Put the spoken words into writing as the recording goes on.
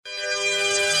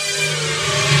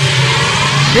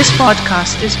This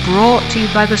podcast is brought to you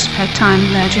by the Spare Time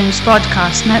Legends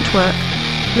Podcast Network.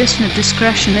 Listener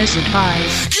discretion is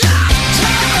advised.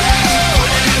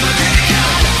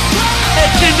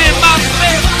 Legend in my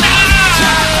spare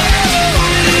time.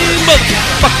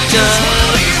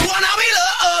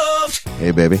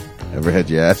 Hey baby, ever had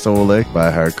your asshole licked by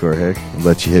a hardcore hick and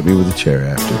let you hit me with a chair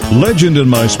after? Legend in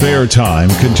My Spare Time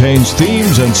contains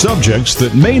themes and subjects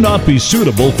that may not be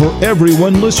suitable for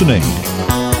everyone listening.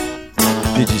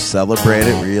 Did you celebrate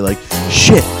it? Were you like,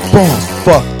 shit, balls,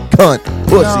 fuck, cunt,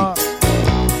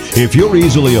 pussy? If you're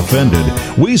easily offended,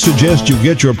 we suggest you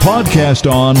get your podcast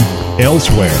on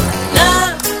elsewhere.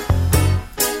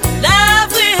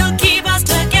 Love will keep us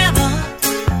together.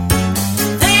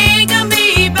 Think of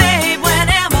me, babe,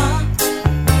 whenever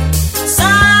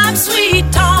some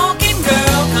sweet talking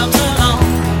girl comes along,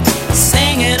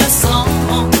 singing a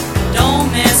song.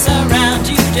 Don't mess around,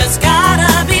 you just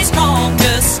gotta be strong.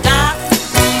 Just stop,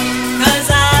 'cause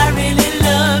I really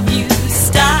love you.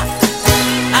 Stop,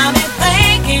 I've been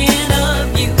thinking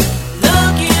of you.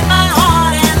 Look in my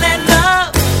heart and let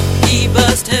love keep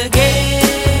us together.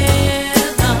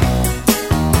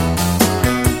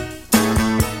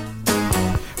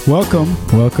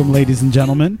 Welcome, ladies and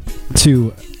gentlemen,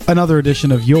 to another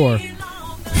edition of your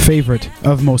favorite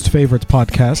of most favorites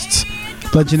podcasts,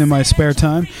 Legend in My Spare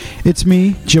Time. It's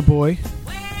me, Jaboy.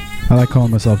 I like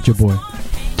calling myself Jaboy.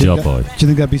 Jaboy. Do you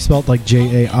think that'd be spelled like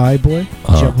J-A-I boy?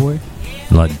 Jaboy?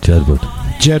 Like Jedwood.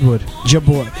 Jedwood.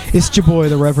 Jaboy. It's Jaboy,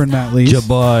 the Reverend Matt Lees.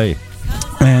 Jaboy.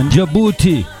 And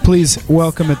Jabuti. please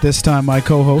welcome at this time my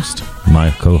co-host,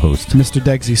 My co-host. Mr.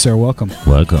 Degsy, sir. Welcome.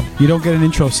 Welcome. You don't get an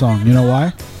intro song. You know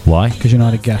why? Why? Because you're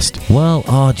not a guest. Well,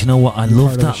 do you know what? I You're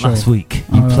loved part of that the last show. week.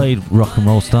 You played Rock and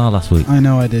Roll Star last week. I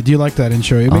know I did. Do you like that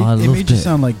intro? It I made loved you it.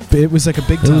 sound like it was like a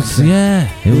big It time was, thing. yeah.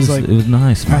 It was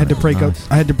nice. Man. I had to It was break out.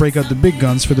 nice. I had to break out the big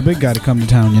guns for the big guy to come to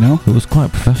town. You know. It was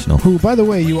quite professional. Who, by the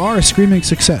way, you are a screaming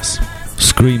success.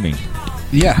 Screaming.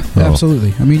 Yeah, Oh.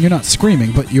 absolutely. I mean, you're not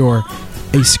screaming, but you're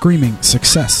a screaming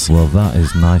success. Well, that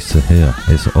is nice to hear.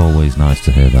 It's always nice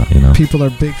to hear that. You know. People are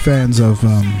big fans of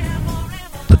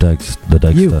The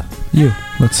Degster. you.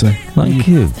 Let's say. Thank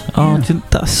you. Oh, Yeah.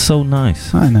 that's so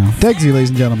nice. I know. Degsy, ladies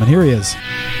and gentlemen, here he is.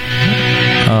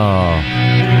 Oh,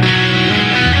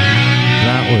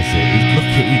 that was it. Look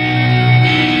at you.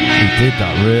 You did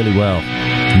that really well.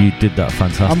 You did that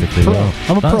fantastically pro. well.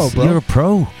 I'm a pro, bro. You're a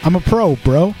pro. I'm a pro,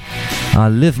 bro. I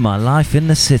live my life in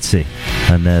the city,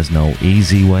 and there's no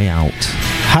easy way out.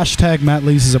 Hashtag Matt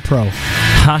Lees is a pro.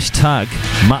 Hashtag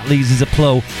Matt Lees is a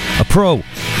pro. A pro.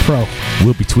 Pro.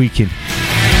 We'll be tweaking.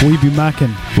 We be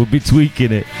macking. We'll be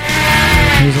tweaking it.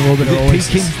 Here's a little bit Is of it Oasis.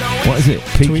 peaking? What is it?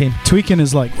 Peaking? Tweaking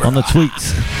is like On the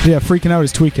tweets. yeah, freaking out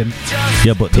is tweaking.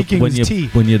 Yeah, but Peaking when is T.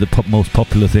 you're the most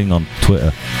popular thing on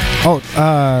Twitter. Oh,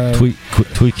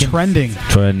 Tweaking.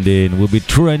 trending. We'll be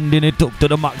trending it up to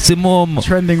the maximum.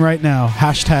 Trending right now.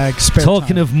 Hashtag spare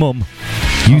Talking time. of mum,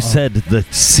 you said the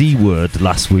C word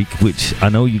last week, which I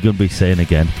know you're going to be saying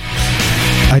again.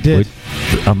 I did.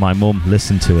 And my mum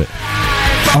listened to it.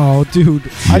 Oh, dude.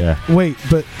 Yeah. Wait,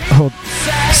 but hold.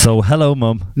 So, hello,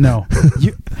 mum. No.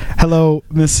 Hello,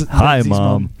 Miss. Hi, Degsy's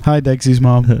Mom. Hi, Degsy's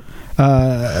mom.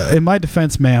 In my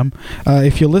defense, ma'am,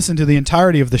 if you listen to the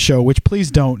entirety of the show, which please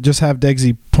don't, just have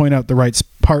Degsy point out the right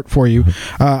part for you.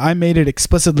 I made it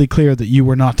explicitly clear that you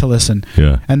were not to listen.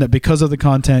 Yeah. And that because of the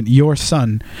content, your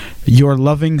son, your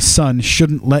loving son,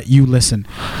 shouldn't let you listen.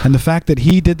 And the fact that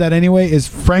he did that anyway is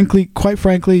quite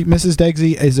frankly, Mrs.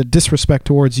 Degsy, is a disrespect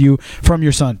towards you from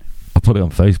your son. I put it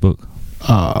on Facebook.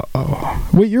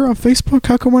 Wait, you're on Facebook?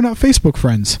 How come we're not Facebook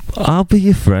friends? I'll be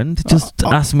your friend. Just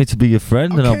ask me to be your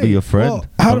friend, and I'll okay. be your friend. Well,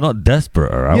 how I'm do- not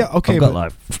desperate. Or Yeah, okay, I've got but-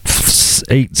 like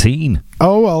 18.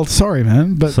 Oh, well, sorry,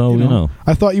 man. But, So, you know.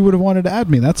 I thought you would have wanted to add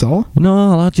me, that's all.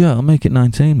 No, I'll add you. I'll make it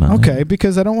 19, man. Okay,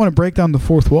 because I don't want to break down the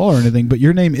fourth wall or anything, but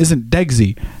your name isn't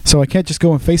Degsy, so I can't just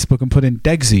go on Facebook and put in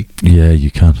Degsy. Yeah,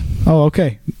 you can. Oh,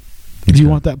 okay. Do you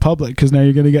want that public? Because now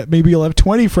you're going to get, maybe you'll have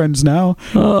 20 friends now.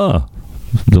 Oh,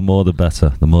 the more the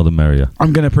better. The more the merrier.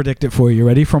 I'm going to predict it for you.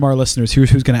 Ready? From our listeners, here's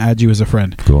who's going to add you as a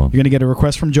friend. Go on. You're going to get a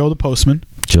request from Joe the Postman,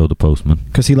 Joe the Postman.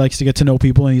 because he likes to get to know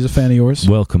people and he's a fan of yours.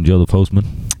 Welcome, Joe the Postman.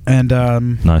 And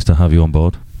Nice to have you on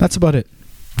board. that's about it.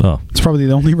 Oh, It's probably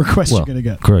the only request well, you're going to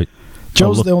get. great.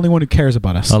 Joe's look- the only one who cares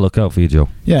about us. I'll look out for you, Joe.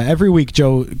 Yeah, every week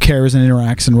Joe cares and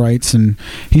interacts and writes, and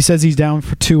he says he's down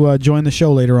to join the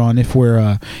show later on if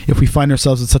we find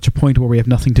ourselves at such a point where we have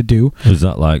nothing to do. Is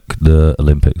that like the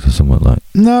Olympics or something like?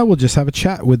 No, we'll just have a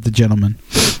chat with the gentleman.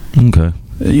 Okay.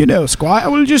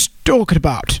 Squire, we'll just talk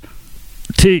about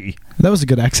Tea. That was a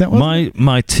good accent, wasn't it?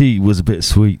 My tea was a bit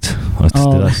sweet. What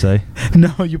did I say?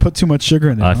 No, you put too much sugar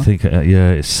in it. I huh? think,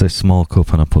 it's a small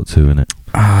cup and I put 2 in it.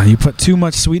 You put too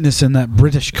much sweetness in that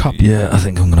British cup. Yeah, I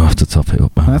think I'm going to have to top it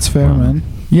up. That's fair, man.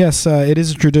 Yes, it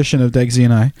is a tradition of Degsy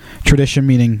and I. Tradition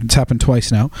meaning it's happened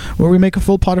twice now, where we make a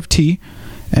full pot of tea.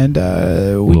 And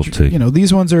Love tea.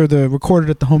 These ones are recorded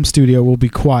at the home studio. Will be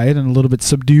quiet and a little bit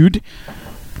subdued.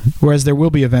 Whereas there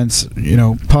will be events,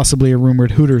 possibly a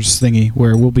rumored Hooters thingy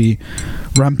where we'll be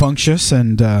rambunctious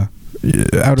and out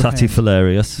of hand.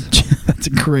 Tatty-hilarious. That's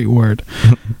a great word.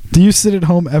 Do you sit at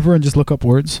home ever and just look up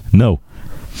words? No.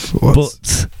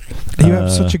 But you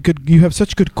have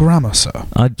such good grammar, sir.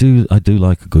 I do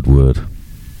like a good word.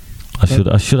 I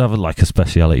should have a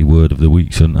speciality word of the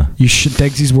week, shouldn't I? You should.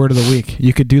 Degsy's word of the week.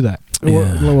 You could do that.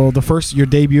 Yeah. Well, your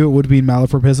debut would be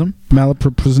malapropism.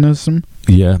 Malapropism.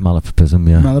 Yeah, malapropism.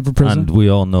 Yeah. Malapropism. And we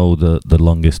all know the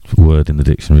longest word in the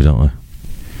dictionary, don't we?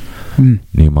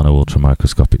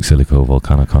 Pneumono-ultramicroscopic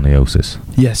silico-volcanoconiosis.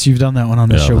 Yes, you've done that one on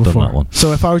the show I've before. done that one.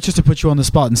 So if I was just to put you on the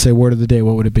spot and say word of the day,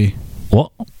 what would it be?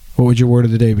 What? What would your word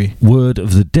of the day be? Word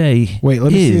of the day.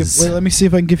 Let me see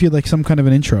if I can give you some kind of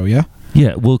an intro. Yeah.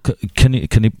 Yeah. Well, can you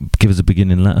give us a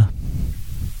beginning letter?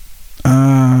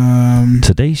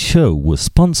 Today's show was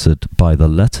sponsored by the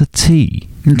letter T.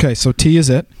 Okay, so T is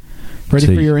it. Ready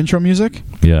T. for your intro music?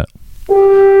 Yeah.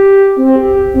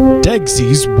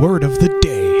 Degsy's word of the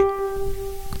day.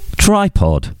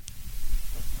 Tripod.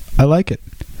 I like it.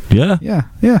 Yeah.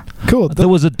 Yeah. Cool. There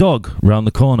was a dog round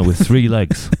the corner with 3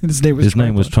 legs. His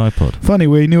name was Tripod. Funny,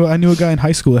 I knew a guy in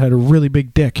high school that had a really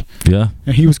big dick. Yeah.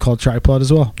 And he was called Tripod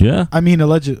as well. Yeah. I mean,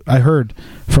 I heard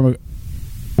from a...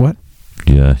 What?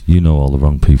 Yeah, you know all the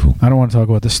wrong people. I don't want to talk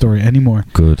about this story anymore.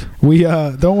 Good. We,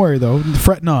 don't worry though,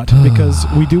 fret not, because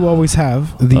we do always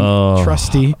have the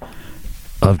trusty...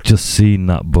 I've just seen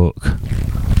that book.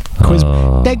 Quiz.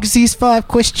 Degsy's 5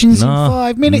 questions in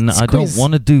 5 minutes. No, I don't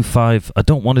want to do 5. I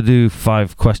don't want to do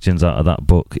 5 questions out of that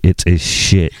book. It is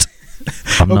shit.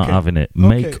 I'm not having it.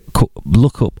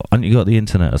 Look up. And you got the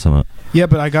internet or something? Yeah,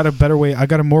 but I got a better way. I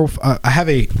got a more. I have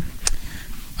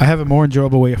a more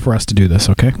enjoyable way for us to do this.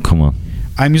 Okay. Come on.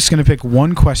 I'm just going to pick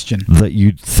one question that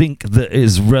you think that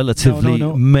is relatively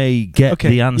may get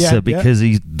the answer because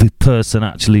the person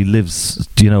actually lives.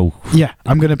 Yeah,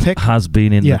 I'm going to pick. Has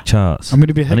been in the charts. I'm going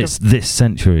to be. And it's this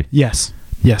century. Yes.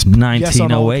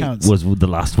 1908 was the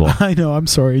last one. I know, I'm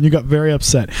sorry, and you got very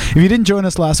upset. If you didn't join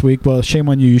us last week, well, shame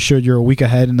on you. You should. You're a week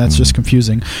ahead, and that's just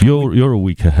confusing. You're a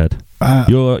week ahead.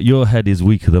 Your head is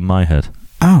weaker than my head.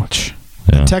 Ouch.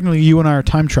 Yeah. Technically, you and I are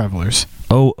time travelers.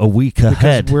 Oh, a week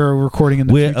ahead. Because we're recording in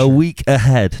the future. We're a week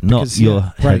ahead. Not your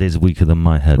head is weaker than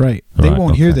my head. Right. They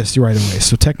won't hear this right away.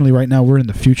 So technically right now we're in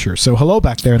the future. So hello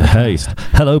back there in the past.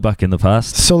 Hello back in the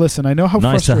past. So listen, I know how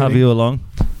nice to have you along.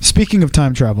 Speaking of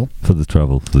time travel. For the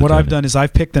travel. What I've done is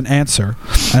I've picked an answer,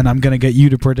 and I'm going to get you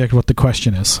to predict what the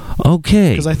question is.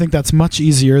 Okay. Because I think that's much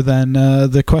easier than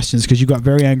the questions, because you got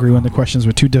very angry when the questions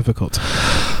were too difficult.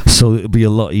 So it'll be a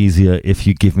lot easier if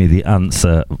you give me the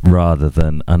answer rather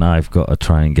than, and I've got to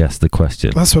try and guess the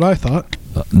question. That's what I thought.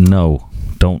 No,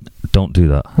 don't do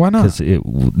that. Why not?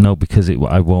 Because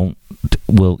I won't.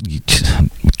 Well,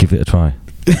 give it a try.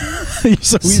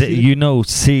 So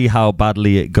see how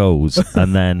badly it goes,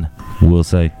 and then we'll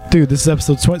say, dude, this is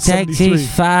episode 73. Takes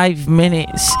 5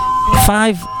 minutes.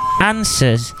 5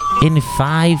 answers in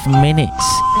 5 minutes.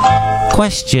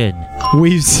 Question.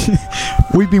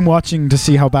 We've been watching to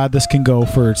see how bad this can go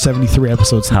for 73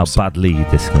 episodes. How badly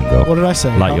this can go. What did I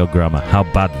say? Like your grammar. How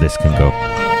bad this can go.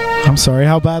 I'm sorry,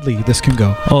 how badly this can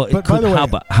go. Oh,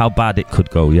 how bad it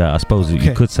could go. Yeah, I suppose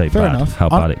you could say fair bad. Enough. How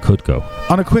bad it could go.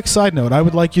 On a quick side note, I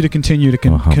would like you to continue to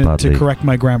correct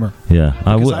my grammar. Yeah,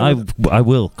 I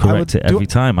will correct it every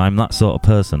time. I'm that sort of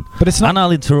person. But it's not, and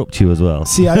I'll interrupt you as well.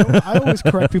 See, I always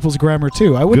correct people's grammar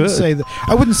too. I wouldn't say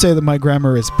that my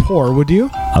grammar is poor. Would you?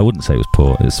 I wouldn't say it was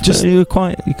poor. It's just you're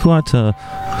quite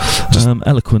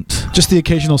eloquent. Just the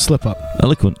occasional slip up.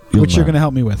 Eloquent, which you're going to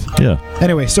help me with. Yeah.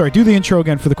 Anyway, sorry. Do the intro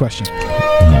again for the question.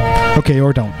 Okay,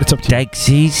 or don't. It's up to you.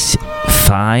 Degsy's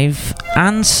 5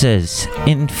 answers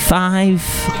in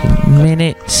 5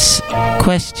 minutes.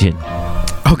 Question.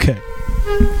 Okay.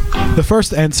 The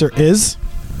first answer is...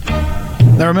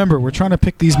 Now remember, we're trying to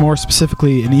pick these more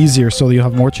specifically and easier so you'll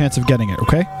have more chance of getting it,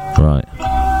 okay? Right.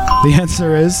 The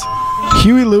answer is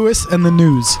Huey Lewis and the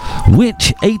News.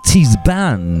 Which 80s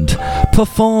band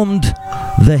performed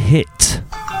the hit?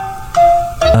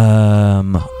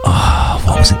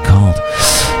 What was it called?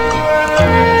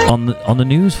 On the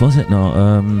News, was it? No.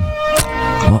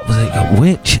 What was it?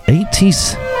 Which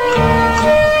 80s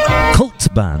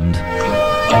cult band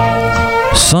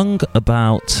sang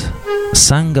about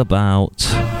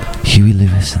Huey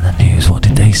Lewis and the News, what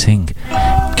did they sing?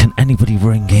 Can anybody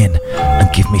ring in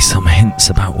and give me some hints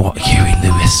about what Huey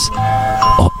Lewis,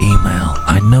 or email?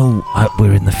 I know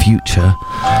we're in the future,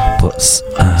 but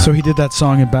So he did that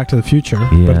song in Back to the Future,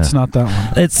 Yeah. but it's not that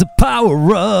one. it's the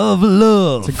power of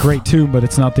love. It's a great tune, but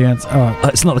it's not the answer.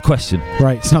 It's not the question.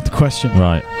 Right, it's not the question.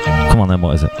 Right. Come on then,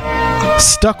 what is it?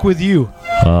 Stuck With You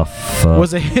Oh, fuck.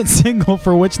 was a hit single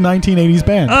for which 1980s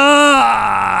band?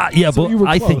 Yeah, So you but were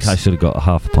I think close. I should have got a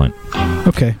half a point.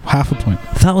 Okay, half a point.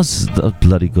 That was a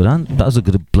bloody good that was a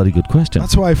bloody good question.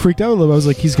 That's why I freaked out a little. I was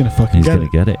like, he's gonna fucking He's get going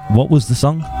to get it. What was the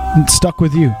song? it. Stuck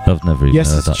With You. I've never even Yes,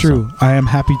 heard it's that true. I am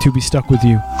happy to be stuck with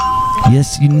you. song.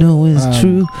 Yes, you know it's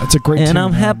true. It's a great And tune.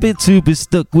 I'm happy to be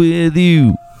stuck with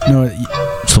you. No,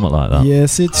 Something like that.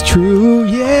 yes, it's true.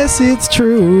 Yes, it's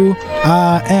true.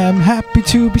 I am happy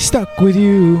to be stuck with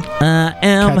you. I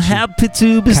am Catchy. happy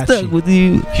to be Catchy. stuck with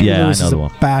you. Huey Yeah, Lewis I know is the a one.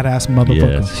 badass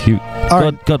motherfucker. Yes, Hugh.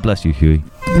 All God bless you, Huey.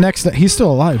 right, next, he's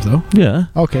still alive though. Yeah.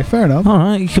 Okay, fair enough. All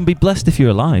right, you can be blessed if you're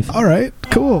alive. All right,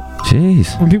 cool.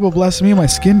 Jeez. When people bless me, my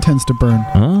skin tends to burn.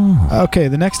 Oh, Okay,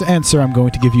 the next answer I'm going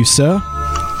to give you, sir,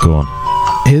 go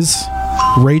on. is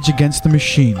Rage Against the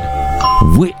Machine.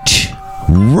 Which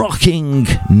rocking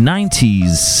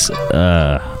 90s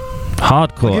I'll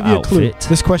hardcore give you a clue. outfit?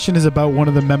 This question is about one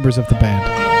of the members of the band.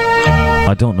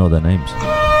 I don't know their names.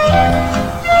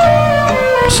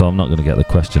 So I'm not going to get the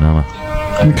question, am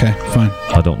I? Okay, fine.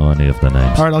 I don't know any of their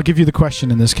names. All right, I'll give you the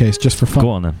question in this case, just for fun. Go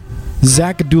on then.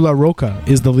 Zach De La Rocha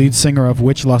is the lead singer of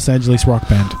which Los Angeles rock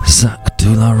band? Zach De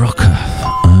La Rocha.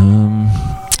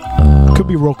 Could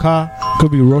be Roca,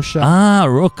 could be Rocha.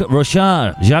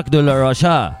 Rocha. Jacques De La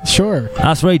Rocha. Sure.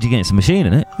 That's Rage Against the Machine,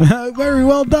 isn't it? Very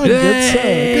well done. Good, sir.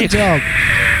 Yay! Good job.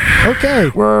 Okay.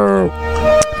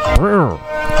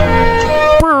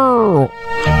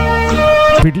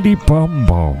 Piddly bum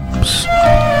bombs.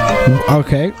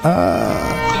 Okay.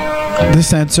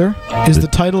 This answer is the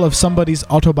title of somebody's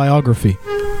autobiography.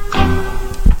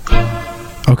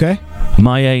 Okay?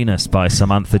 My Anus by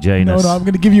Samantha Janus. No, I'm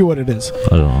going to give you what it is.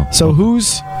 I don't know. So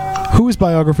whose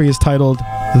biography is titled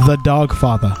The Dog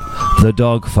Father? The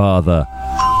Dog Father.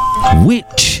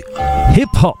 Which hip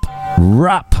hop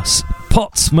rap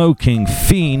pot smoking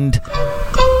fiend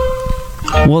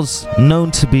was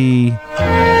known to be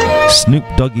Snoop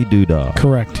Doggy Doodah?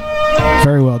 Correct.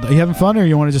 Very well. Are you having fun, or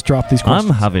you want to just drop these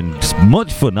questions? I'm having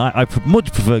much fun. I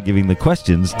much prefer giving the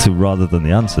questions to rather than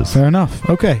the answers. Fair enough.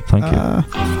 Okay. Thank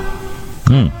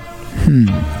you.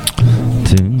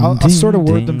 I'll sort of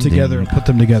word them together and put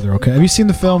them together, okay? Have you seen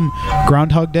the film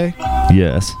Groundhog Day?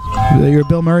 Yes. You're a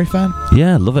Bill Murray fan?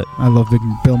 Yeah, love it. I love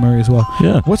Bill Murray as well.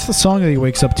 Yeah. What's the song that he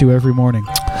wakes up to every morning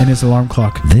in his alarm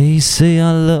clock? They say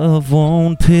our love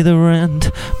won't pay the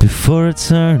rent before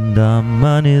it's earned. Our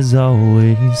money's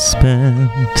always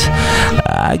spent.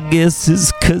 I guess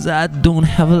it's 'cause I don't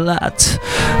have a lot.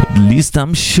 At least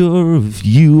I'm sure of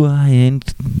you. I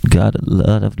ain't got a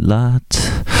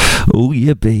lot. Oh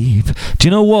yeah, babe. Do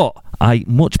you know what? I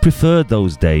much preferred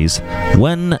those days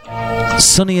when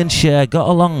Sonny and Cher got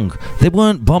along. They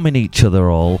weren't bombing each other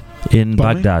all in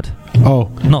Bombing? Baghdad.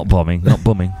 Oh, Not bombing, not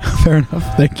bumming. fair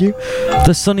enough. Thank you.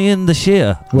 The Sonny and the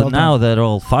Cher. Well But now they're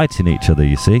all fighting each other,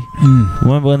 you see.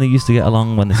 Remember when they used to get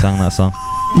along when they sang that song?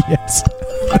 Yes.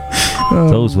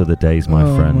 Those were the days, my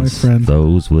Oh, friends. my friend.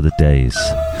 Those were the days.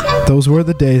 Those were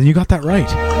the days. You got that right.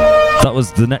 That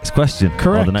was the next question.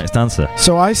 Correct. Or the next answer.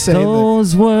 So I say that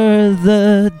Those were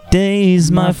the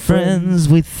days, my friends.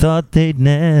 We thought they'd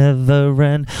never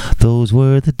end. Those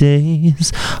were the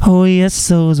days. Oh yes,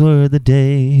 those were the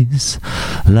days.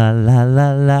 La la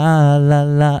la la la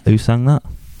la. Who sang that?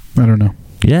 I don't know.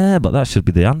 Yeah, but that should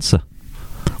be the answer.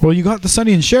 Well, you got the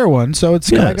Sonny and Cher one, so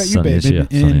it's I got you, Sonny babe. and Cher,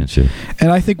 Sonny and Cher.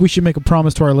 And I think we should make a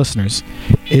promise to our listeners,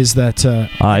 is that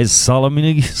I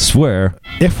solemnly swear.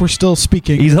 if we're still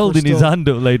speaking, He's if we're holding his still- hand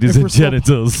up, ladies if and we're still-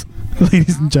 genitals.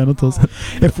 ladies and genitals,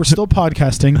 if we're still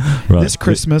podcasting Right. this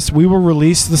Christmas, we will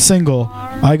release the single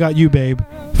 "I Got You, Babe"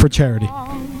 for charity.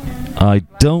 I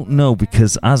don't know,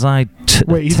 because as I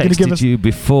Wait, he's gonna give texted us- you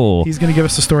before, He's going to give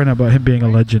us a story now about him being a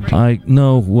legend.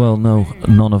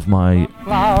 none of my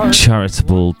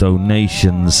charitable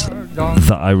donations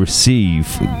that I receive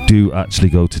do actually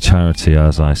go to charity,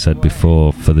 as I said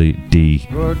before, for the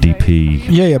DP,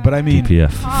 Yeah, but I mean,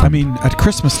 DPF. at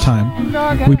Christmas time,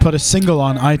 we put a single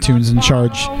on iTunes and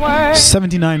charge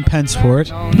 79 pence for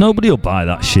it. Nobody will buy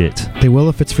that shit. They will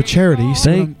if it's for charity. You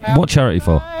see What charity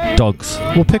for? Dogs.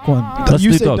 we'll pick one. Let's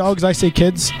You do say dogs. dogs, I say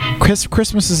kids.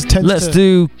 Christmas is tends Let's to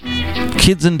do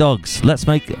kids and dogs. Let's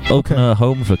open Okay. a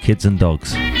home for kids and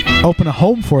dogs. open a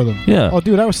home for them. Yeah. Oh,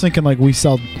 dude, I was thinking like we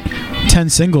sell 10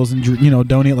 singles and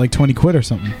donate like 20 quid or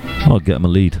something, I'll get him a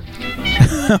lead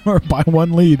or buy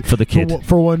one lead for the kid.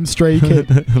 for one stray kid.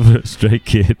 For a stray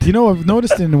kid. I've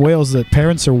noticed in Wales that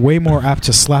parents are way more apt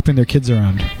to slapping their kids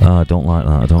around. I don't like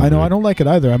that. I know. I don't like it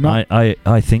either. I'm not.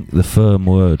 I think the firm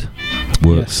word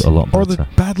works a lot better. Or the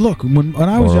bad look. When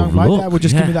I was young, my dad would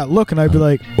just give me that look, and I'd be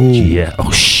like, "Oh yeah,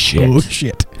 oh shit, oh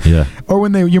shit." Yeah. Or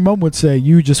when your mom would say,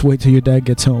 "You just wait till your dad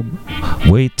gets home."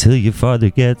 Wait till your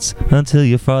father gets, until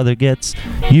your father gets.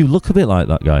 You look a bit like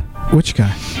that guy. Which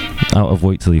guy? Out of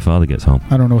Wait Till Your Father Gets Home.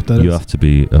 I don't know what that is. You have to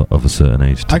be of a certain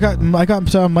age. I got Michael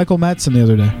Madsen the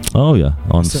other day. Oh yeah,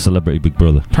 on Celebrity Big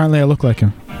Brother. Apparently, I look like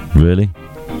him. Really?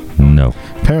 No.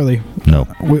 Apparently. No.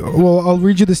 Well, I'll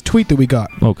read you this tweet that we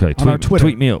got. Okay. On our Twitter.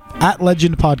 Tweet me up. At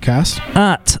Legend Podcast.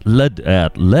 At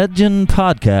Legend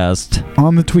Podcast.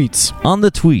 On the tweets. On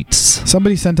the tweets.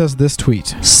 Somebody sent us this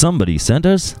tweet. Somebody sent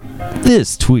us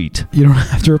this tweet. You don't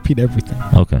have to repeat everything.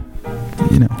 Okay.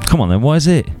 Come on then, what is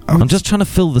it? I'm just trying to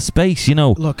fill the space,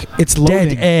 Look, it's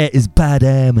loading. Dead air is bad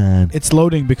air, man. It's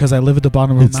loading because I live at the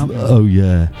bottom of a mountain. Oh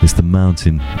yeah, it's the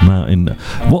mountain.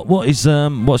 What is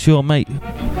what's your mate?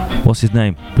 What's his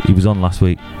name? He was on last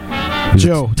week.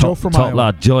 Joe from top Iowa.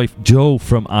 lad, Joe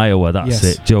from Iowa. That's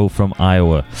it. Joe from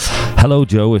Iowa. Hello,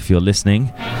 Joe. If you're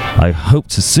listening, I hope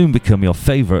to soon become your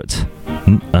favourite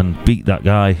and beat that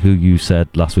guy who you said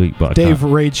last week. But Dave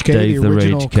Rage K, the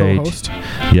original co-host.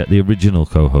 Yeah, the original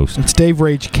co-host. It's Dave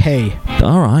Rage K.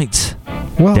 All right.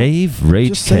 Well, Dave Rage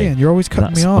just K. saying, you're always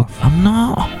cutting me off. I'm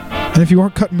not. And if you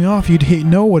weren't cutting me off, you'd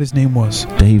know what his name was.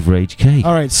 Dave Rage K.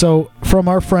 All right, so from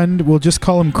our friend, we'll just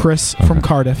call him Chris from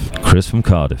Cardiff. Chris from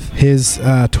Cardiff. His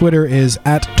Twitter is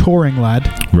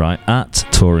 @touringlad. Right,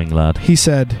 @touringlad. He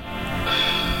said,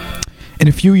 "In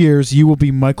a few years, you will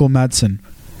be Michael Madsen.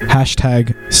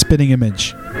 #spitting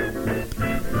image."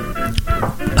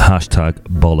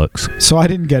 #bollocks. So I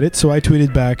didn't get it, so I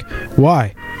tweeted back,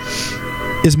 "Why?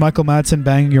 Is Michael Madsen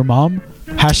banging your mom?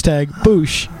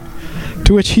 #boosh."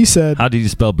 To which he said, How did you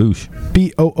spell boosh?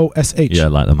 BOOSH. Yeah,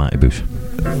 like the mighty boosh.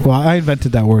 Well, I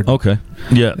invented that word. Okay.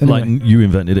 Yeah, Anyway. like you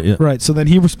invented it, yeah. Right, so then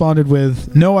he responded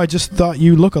with, "No, I just thought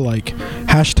you look alike.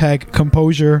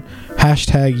 #composure,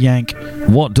 #yank."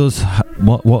 What is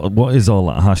all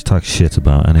that hashtag shit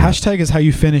about anyway? Hashtag is how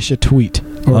you finish a tweet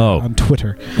on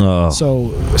Twitter. Oh.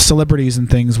 So celebrities and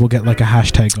things will get like a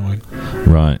hashtag going.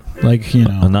 Right. Like,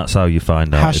 And that's how you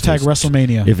find out.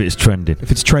 #WrestleMania. If it's trending.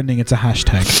 If it's trending, it's a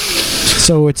hashtag.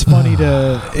 So it's funny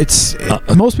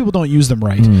most people don't use them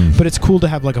right, but it's cool to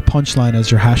have like a punchline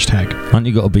as your hashtag. And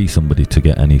you got to be somebody to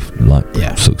get any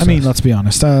success. I mean, let's be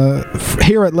honest.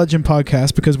 Here at Legend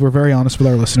Podcast, because we're very honest with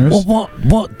our listeners. Well,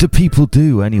 what do people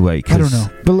do anyway? I don't know.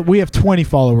 But we have 20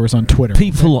 followers on Twitter.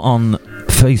 People on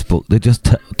Facebook, they just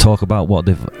talk about what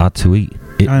they've had to eat.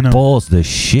 It bores the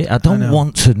shit. I don't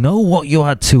want to know what you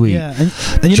had to eat. Yeah,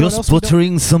 and you just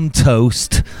buttering some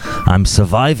toast. I'm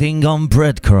surviving on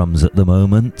breadcrumbs at the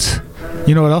moment.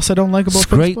 You know what else I don't like about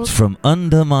Scraped Facebook? from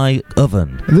under my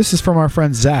oven. This is from our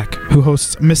friend Zach, who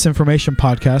hosts Misinformation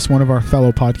Podcast, one of our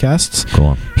fellow podcasts. Go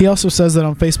on. He also says that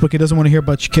on Facebook he doesn't want to hear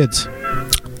about your kids.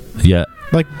 Yeah.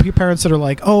 Like parents that are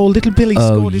like, "Oh, little Billy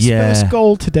scored his first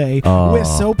goal today. We're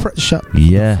so shut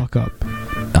the fuck up."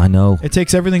 I know. It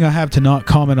takes everything I have to not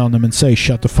comment on them and say,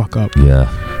 "Shut the fuck up." Yeah.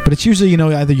 But it's usually,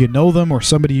 either you know them or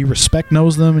somebody you respect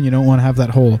knows them, and you don't want to have that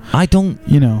whole. I don't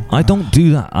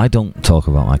do that. I don't talk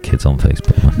about my kids on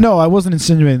Facebook. Man. No, I wasn't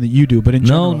insinuating that you do, but in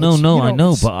general. No, I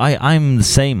know, but I'm the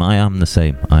same. I am the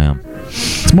same. I am.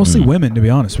 It's mostly women, to be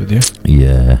honest with you.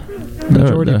 Yeah. The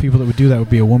majority of people that would do that would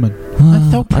be a woman.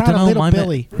 I'm so proud of little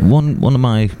Billy. One of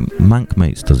my Manc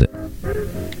mates does it.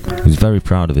 He's very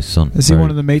proud of his son. Is he one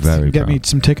of the mates that can get me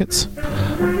some tickets?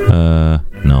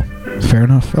 No. Fair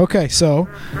enough. Okay, so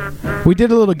we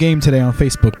did a little game today on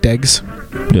Facebook, Degs.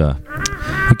 Yeah.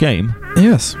 A game?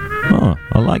 Yes. Oh,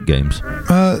 I like games.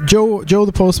 Joe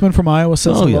the postman from Iowa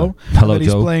says hello. Yeah. Hello, that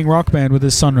he's Joe. playing Rock Band with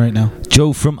his son right now.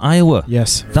 Joe from Iowa.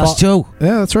 Yes. That's Joe.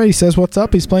 Yeah, that's right. He says, "What's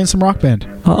up?" He's playing some Rock Band.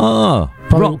 Oh,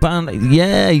 Rock Band.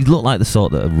 Yeah, he looked like the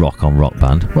sort that rock on Rock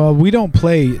Band. Well, we don't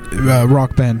play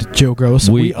Rock Band, Joe Gross.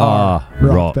 We are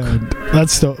rock. Band.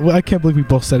 That's still. I can't believe we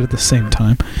both said it at the same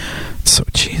time. It's so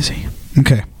cheesy.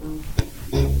 Okay.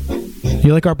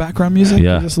 You like our background music?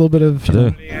 Yeah. Just a little bit of.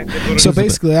 I do. So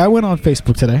basically, I went on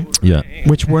Facebook today. Yeah.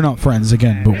 Which we're not friends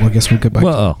again, but I guess we'll get back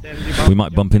to we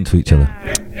might bump into each other.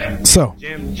 So,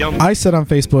 I said on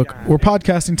Facebook, we're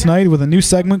podcasting tonight with a new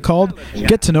segment called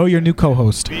Get to Know Your New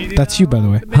Co-Host. That's you, by the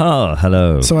way. Oh,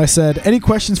 hello. So I said, any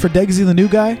questions for Degsy, the new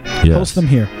guy? Yes. Post them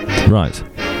here. Right.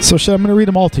 So I'm going to read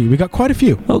them all to you. We got quite a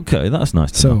few. Okay, that's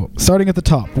nice. So, starting at the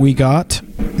top, we got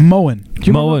Moen.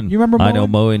 Moen. You remember Moen? I know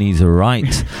Moen. He's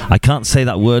right. I can't say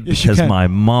that word Yes, you because can. my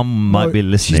mum might be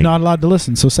listening. She's not allowed to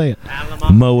listen, so say it.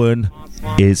 Moen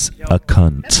is a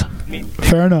cunt.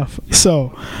 Fair enough.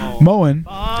 So, Moen,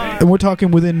 and we're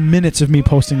talking within minutes of me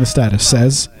posting the status,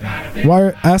 says,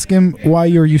 ask him, why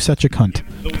are you such a cunt?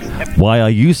 Why are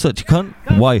you such a cunt?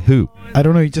 Why who? I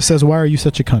don't know. He just says, why are you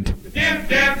such a cunt?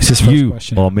 It's his first You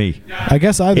question. or me? I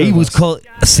guess either He of was us. called.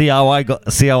 See how I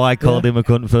called him a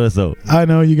cunt first, though. I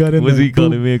know, you got in Was there. he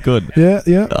calling me a cunt? Yeah,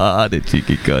 yeah. Ah, the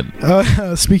cheeky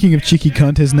cunt. Speaking of cheeky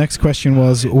cunt, his next question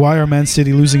was, why are Man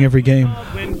City losing every game?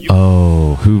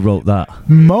 Oh, who wrote that?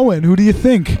 Moen, who do you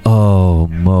think? Oh,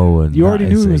 Moen. You that already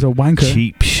knew is he was a wanker.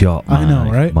 Cheap shot, I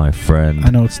know, right? My friend. I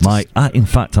know, it's in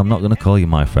fact, I'm not going to call you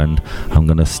my friend. I'm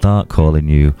going to start calling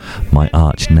you my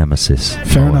arch nemesis.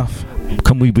 Fair Moen. enough.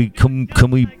 Can we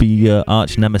be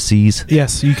arch nemesis?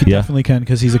 Yes, you Yeah. definitely can,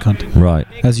 because he's a cunt. Right.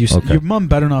 As you said. Okay. Your mum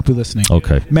better not be listening.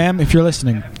 Okay. Ma'am, if you're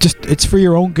listening, it's for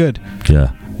your own good.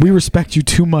 Yeah. We respect you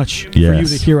too much for you Yes.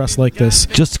 to hear us like this.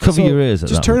 Just cover So, your ears. At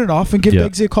Just that turn one. it off and give Yeah.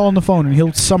 Eggsy a call on the phone, and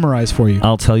he'll summarize for you.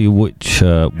 I'll tell you which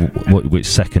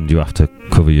second you have to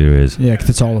cover your ears. Yeah, 'cause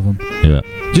it's all of them. Yeah.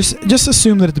 Just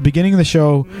assume that at the beginning of the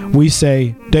show we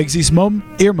say Deggsy's mum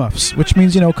earmuffs, which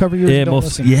means cover your ears. and don't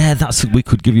Earmuffs. listen. Yeah, we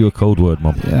could give you a code word,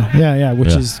 Mum. Yeah, which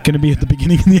Yeah. is going to be at the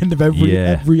beginning and the end of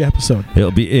every episode.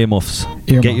 It'll be earmuffs.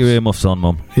 Earmuffs. Get your earmuffs on,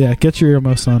 Mum. Yeah, get your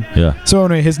earmuffs on. Yeah. So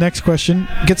anyway, his next question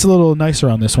gets a little nicer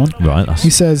on this one. Right. He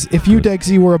says, if you,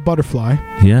 Deggsy, were a butterfly,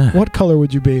 Yeah. what color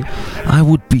would you be? I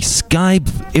would be sky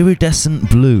iridescent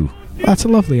blue. That's a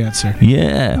lovely answer.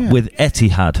 Yeah. With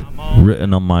Etihad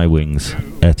written on my wings.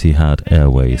 Etihad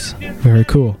Airways. Very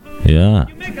cool. Yeah.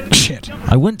 Shit.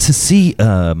 I went to see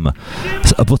a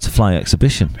butterfly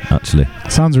exhibition, actually.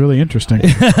 Sounds really interesting.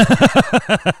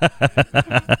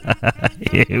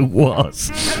 It was.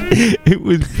 It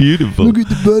was beautiful. Look at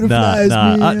the butterflies,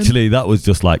 man. Actually, that was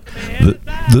just like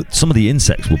some of the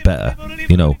insects were better.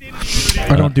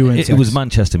 I don't do insects. It was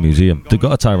Manchester Museum. They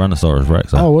got a Tyrannosaurus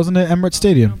Rex. Oh, wasn't it Emirates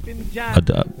Stadium?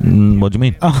 What do you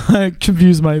mean? I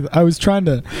confused I was trying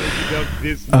to...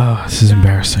 Oh, this is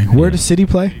embarrassing. Where does City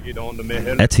play?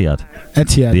 Etihad.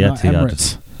 Etihad, The not Etihad.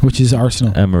 Emirates, which is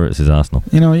Arsenal. Emirates is Arsenal.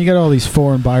 You got all these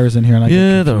foreign buyers in here, and I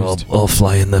get they're confused. all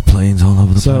flying their planes all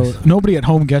over the So place. nobody at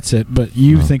home gets it, but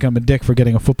you No. think I'm a dick for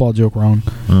getting a football joke wrong.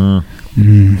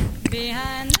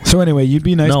 So anyway, you'd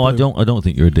be nice. No, I Blue. don't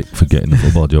think you're a dick for getting the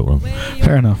football joke wrong.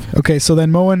 Fair enough. Okay, so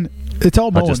then Moen, it's all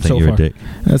I Moen just think so you're far. a dick.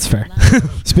 That's fair.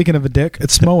 Speaking of a dick,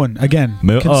 it's Moen again.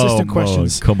 Consistent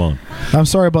questions. Come on. I'm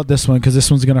sorry about this one because this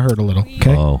one's gonna hurt a little.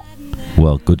 Okay. Oh,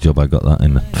 well, good job I got that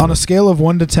in. On a scale of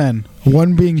 1 to 10,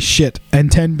 1 being shit and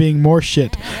 10 being more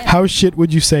shit, how shit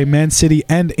would you say Man City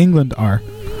and England are?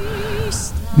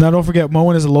 Now, don't forget,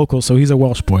 Moen is a local, so he's a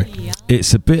Welsh boy.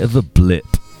 It's a bit of a blip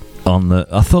on the.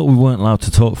 I thought we weren't allowed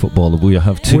to talk football. We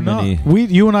have too We're many not.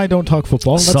 You and I don't talk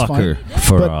football. That's soccer fine.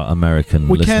 for But our American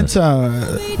We listeners.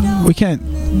 can't. We can't.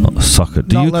 Oh, soccer.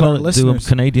 Do not you let call our it? Do listeners-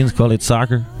 Canadians call it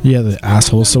soccer? Yeah, the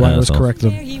assholes. So I always Assholes. correct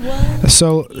them.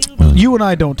 So you and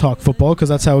I don't talk football because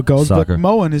that's how it goes. Soccer. But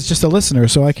Moen is just a listener,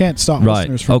 so I can't stop Right.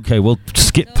 listeners from. Okay. Well,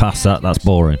 skip past that. That's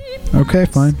boring. Okay,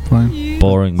 fine.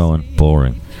 Boring, Moen.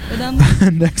 Boring.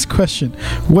 Next question.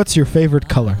 What's your favorite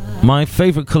color? My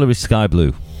favorite color is sky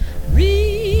blue.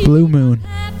 Blue moon.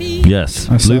 Yes.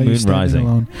 I saw Blue you moon standing rising.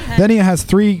 Alone. Then he has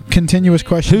 3 continuous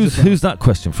questions. Who's that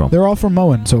question from? They're all from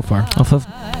Moen so far.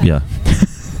 Yeah.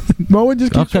 Moen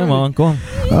just keeps Okay, writing. Moen, go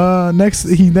on. Next,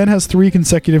 he then has 3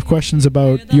 consecutive questions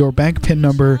about your bank PIN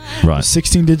number, the Right.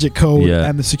 16-digit code, Yeah.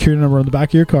 and the security number on the back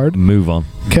of your card. Move on.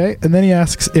 Okay, and then he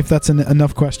asks if that's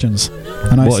enough questions.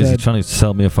 And I What is he said, trying to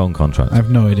sell me a phone contract? I have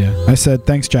no idea. I said,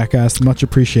 thanks, jackass. Much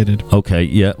appreciated. Okay,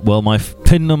 yeah. Well, my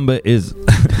PIN number is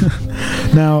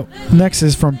Now, next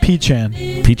is from P-Chan.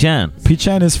 P-Chan.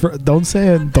 P-Chan is for... Don't say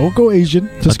it. Don't go Asian.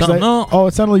 Just 'cause don't know. Oh,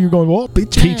 it sounded like you were going, what?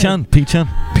 P-Chan. P-Chan.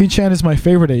 P-Chan is my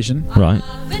favorite Asian. Right.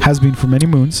 Has been for many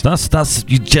moons. That's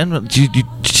you general.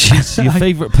 She's your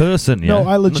favorite person. Yeah. No,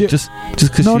 I legit- Just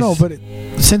because. No, but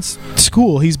since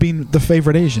school, he's been the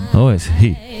favorite Asian. Oh, it's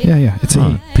he. Yeah, it's a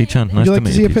he. P-Chan. Nice Would you to like meet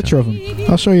to see you, a picture of him?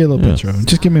 I'll show you a little Yeah. picture of him.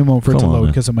 Just give me a moment for it to Come on, load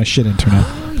man. because of my shit internet.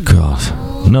 God.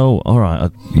 No. All right.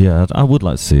 I would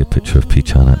like to see a picture of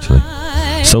P-Chan actually.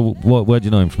 So, where do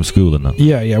you know him from school and that?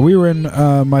 Yeah. We were in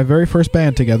my very first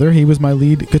band together. He was my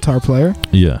lead guitar player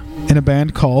Yeah. in a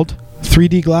band called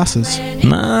 3D glasses.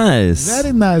 Nice.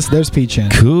 Very nice. There's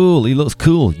P-Chan. Cool. He looks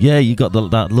cool. Yeah, you got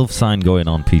that love sign going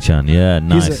on, P-Chan. Yeah,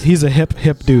 nice. He's a hip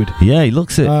dude. Yeah, he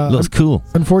looks it. Looks cool.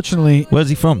 Unfortunately, Where's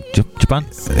he from? Japan?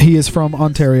 he is from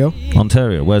Ontario,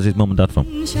 Ontario. Where's his mum and dad from?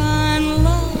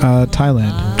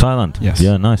 Thailand. Thailand. Yes.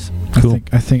 Yeah, nice. Cool.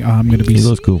 I think I'm going to be... He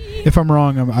looks cool. If I'm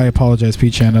wrong, I apologize,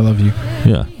 P-Chan. I love you.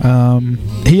 Yeah.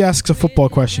 He asks a football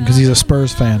question because he's a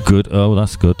Spurs fan. Good. Oh,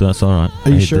 that's good. That's all right.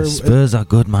 Are you sure? The Spurs are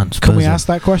good, man. Can we ask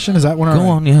that question? Is that one? Go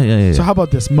on. Yeah. So how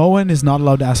about this? Moen is not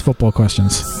allowed to ask football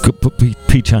questions. Good, but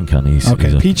P-Chan can.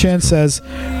 Okay. P-Chan says,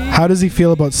 how does he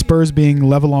feel about Spurs being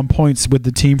level on points with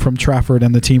the team from Trafford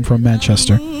and the team from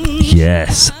Manchester?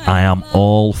 Yes, I am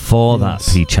all for that,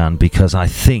 P-Chan, because I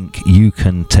think you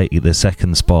can take the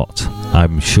second spot.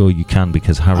 I'm sure you can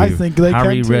because Harry I think they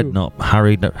can too. Redknapp.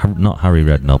 Harry Redknapp. Harry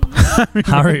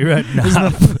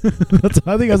Redknapp.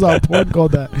 I think I saw a porn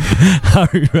called that.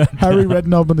 Harry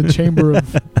Redknapp in the Chamber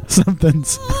of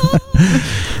somethings.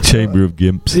 Chamber of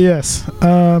Gimps. Yes.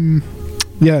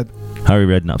 Yeah. Harry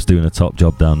Redknapp's doing a top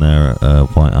job down there at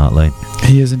White Hart Lane.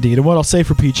 He is indeed. And what I'll say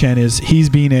for P-Chan is he's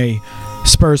been a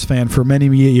Spurs fan for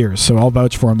many years, so I'll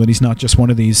vouch for him that he's not just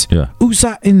one of these. Yeah. Who's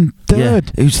that in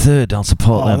third? Yeah. Who's third? I'll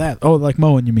support them. Like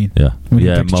Moen, you mean? Yeah. When you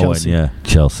Yeah, picked Moen. Chelsea. Yeah.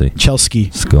 Chelsea.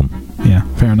 Scum. Yeah,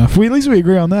 fair enough. At least we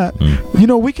agree on that. You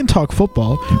know, we can talk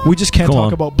football. We just can't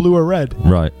talk about blue or red.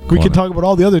 Right. We can talk about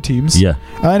all the other teams. Yeah.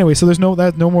 Anyway, so there's no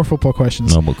more football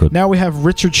questions. No, but good. Now we have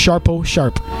Richard Sharpo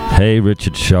Sharp. Hey,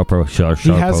 Richard Sharpo. He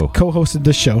has co-hosted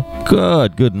this show.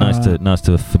 Good. Nice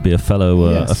to be a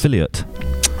fellow affiliate.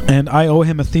 And I owe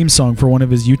him a theme song for one of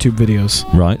his YouTube videos.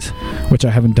 Right. Which I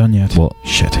haven't done yet. What?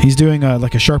 Shit. He's doing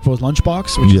like a Sharpo's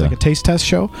Lunchbox, which is like a taste test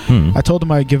show. I told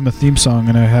him I'd give him a theme song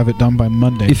and I have it done by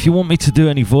Monday. If you want me to do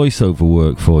any voiceover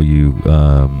work for you,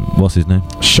 what's his name?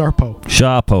 Sharpo.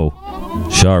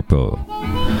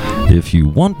 If you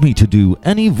want me to do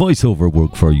any voiceover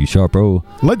work for you, Sharpo,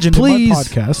 legend please, in my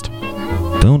podcast.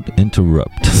 Don't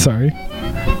interrupt. Sorry.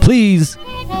 Please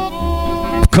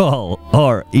call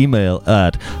or email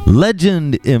at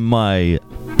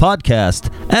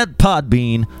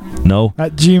legendinmypodcast@podbean. No.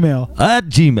 At Gmail. At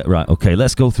Gmail. Right. Okay.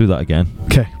 Let's go through that again.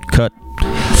 Okay. Cut.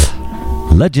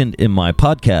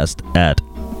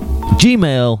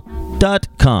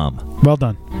 legendinmypodcast@gmail.com. Well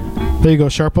done. There you go,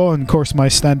 Sharpo. And of course, my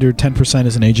standard 10%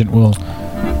 as an agent will.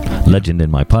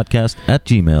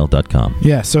 legendinmypodcast@gmail.com.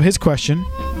 Yeah. So his question: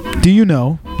 do you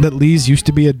know that Lees used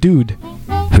to be a dude?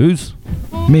 Who's?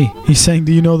 Me. He's saying,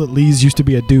 do you know that Lees used to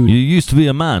be a dude? You used to be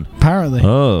a man. Apparently.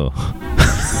 Oh.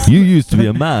 You used to be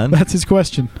a man. That's his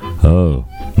question. Oh.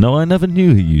 No, I never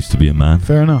knew he used to be a man.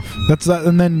 Fair enough. That's that.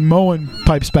 And then Moen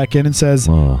pipes back in and says,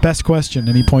 best question,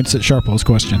 and he points at Sharpo's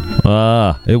question.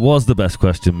 It was the best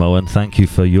question, Moen. Thank you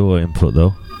for your input,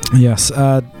 though. Yes.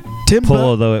 Tim.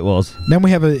 Poor though it was. Then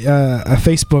we have a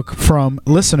Facebook from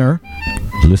listener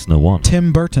one.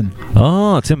 Tim Burton.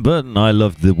 Oh, Tim Burton. I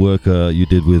loved the work you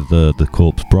did with the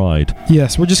Corpse Bride.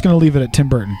 Yes, we're just going to leave it at Tim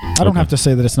Burton. I don't have to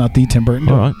say that it's not the Tim Burton.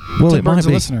 All right. Well, Tim Burton's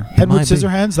a listener. Edward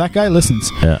Scissorhands, that guy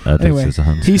listens. Yeah, Edward anyway,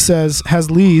 Scissorhands. He says,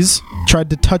 has Lees tried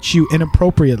to touch you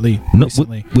inappropriately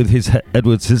recently? With his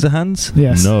Edward Scissorhands?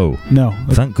 Yes. No.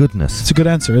 Thank goodness. It's a good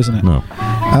answer, isn't it? No.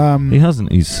 He hasn't.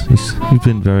 He's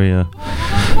been very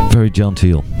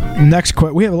genteel.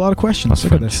 We have a lot of questions.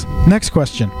 Look at this. Next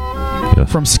question. Yes.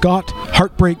 From Scott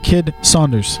Heartbreak Kid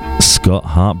Saunders. Scott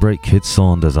Heartbreak Kid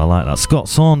Saunders. I like that. Scott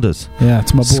Saunders. Yeah,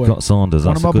 it's my boy. Scott Saunders.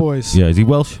 One of my boys. Yeah, is he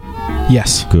Welsh?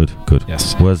 Yes. Good.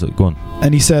 Yes. Where's it? Go on.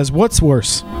 And he says, what's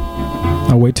worse?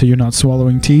 I'll wait till you're not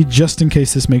swallowing tea, just in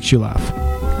case this makes you laugh.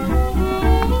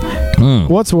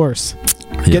 What's worse?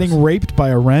 Yes. Getting raped by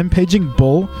a rampaging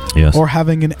bull, or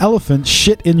having an elephant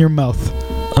shit in your mouth?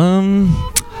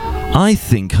 I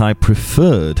think I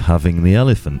preferred having the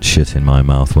elephant shit in my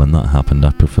mouth when that happened.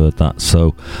 I preferred that.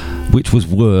 So, which was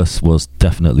worse was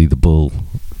definitely the bull.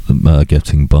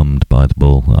 Getting bummed by the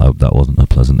bull. That wasn't a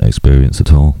pleasant experience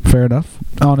at all. Fair enough.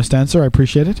 Honest answer. I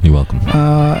appreciate it. You're welcome.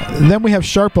 Then we have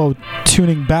Sharpo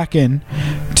tuning back in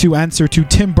to answer to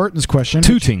Tim Burton's question.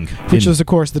 Tooting. Which is, of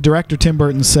course, the director Tim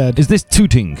Burton said. Is this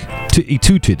tooting? He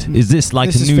tooted. Is this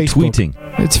like this a new Facebook. tweeting?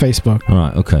 It's Facebook. All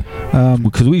right, okay.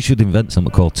 Because we should invent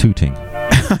something called tooting.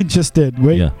 I just did.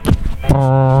 Wait. Yeah.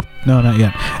 No, not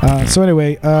yet. So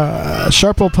anyway,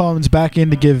 Sharpo Poems back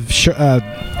in to give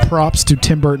props to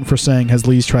Tim Burton for saying, has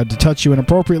Lees tried to touch you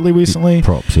inappropriately recently?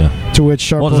 Props, yeah. To which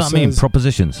Sharpo What does that says, mean?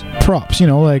 Propositions? Props,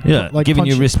 like giving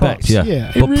you respect, props.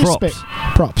 yeah. But respect.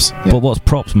 Props. Yeah. But what's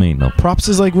props mean, though? Props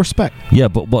is like respect. Yeah,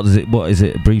 but what is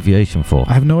it abbreviation for?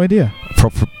 I have no idea.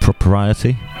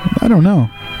 Propriety? I don't know.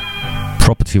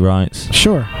 Property rights?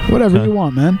 Sure. Whatever you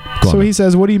want, man. So he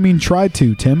says, what do you mean tried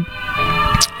to, Tim?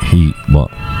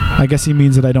 What? I guess he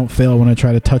means that I don't fail when I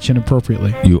try to touch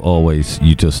inappropriately.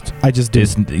 I just do.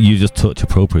 You just touch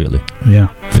appropriately. Yeah,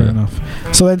 fair Yeah.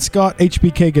 enough. So then Scott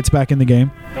HBK gets back in the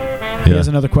game. He has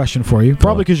another question for you.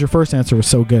 Probably because your first answer was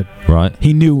so good. Right.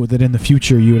 He knew that in the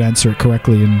future you would answer it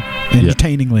correctly and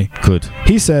entertainingly. Good.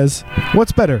 He says,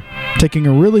 what's better, taking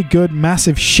a really good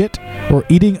massive shit or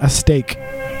eating a steak?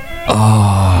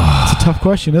 Oh, It's a tough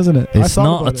question, isn't it? it's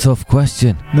not a tough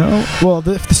question. No? Well, if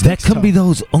the There steak's can tough. be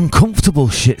those uncomfortable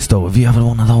shits though. Have you ever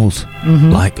one of those?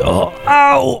 Mhm. Like,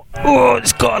 ow,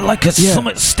 it's got like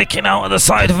something sticking out of the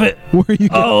side of it. Where you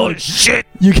get shit!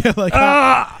 you get like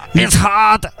It's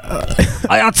hard.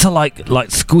 I had to like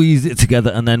squeeze it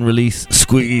together and then release,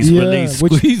 squeeze, Yeah, release,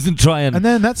 which- squeeze, and try and. and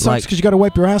then that sucks like- because you got to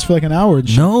wipe your ass for like an hour and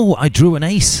shit. No, I drew an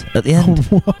ace at the end.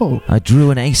 Whoa. I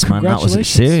drew an ace, man. That was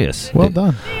Congratulations. serious. Well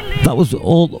done. That was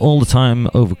all the time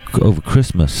over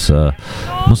Christmas.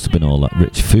 Must have been all that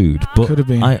rich food, but Could have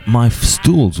been. my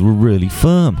stools were really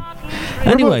firm.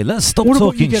 Anyway, let's stop What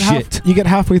about talking shit. you get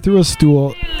halfway through a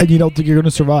stool and you don't think you're going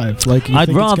to survive? Like you I'd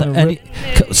think it's rather gonna any.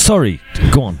 Sorry,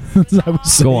 go on. as I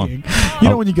was saying. Go on. You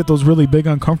know when you get those really big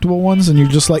uncomfortable ones and you're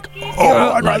just like,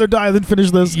 I'd rather die than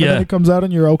finish this. And Yeah. then it comes out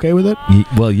and you're okay with it.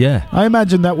 Well, yeah. I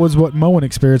imagine that was what Moen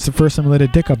experienced the first time he let a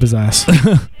dick up his ass.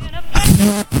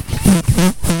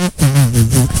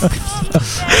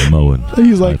 Moen.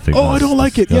 He's like, think I that's don't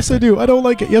like it. Yes, I do. I don't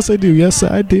like it. Yes, I do. Yes,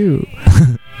 I do.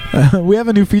 We have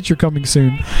a new feature coming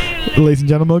soon, ladies and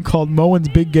gentlemen, called Moen's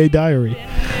Big Gay Diary.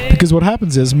 Because what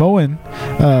happens is Moen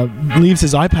leaves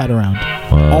his iPad around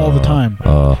all the time.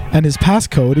 And his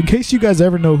passcode, in case you guys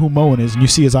ever know who Moen is and you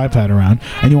see his iPad around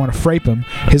and you want to frape him,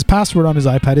 his password on his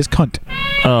iPad is cunt.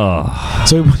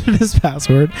 So he put in his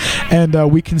password,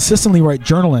 and we consistently write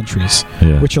journal entries,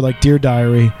 which are like, Dear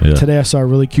Diary, today I saw a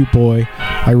really cute boy.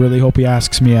 I really hope he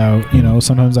asks me out. You know,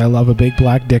 sometimes I love a big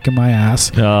black dick in my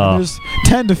ass. And there's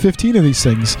 10 to 15 of these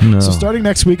things. No. So starting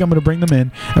next week, I'm going to bring them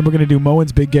in, and we're going to do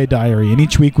Moen's Big Gay Diary. And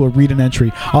each week we'll read an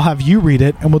entry. I'll have you read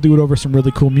it, and we'll do it over some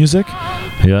really cool music.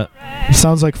 Yeah.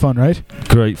 Sounds like fun, right?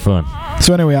 Great fun.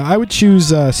 So anyway, I would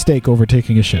choose steak over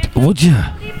taking a shit. Would you?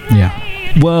 Yeah.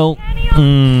 Well,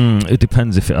 it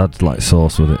depends if it had like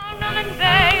sauce with it.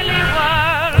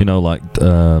 You know, like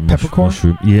Peppercorn?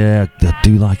 mushroom. Yeah, I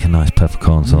do like a nice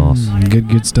peppercorn sauce,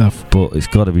 Good stuff. but it's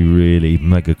got to be really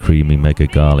mega creamy, mega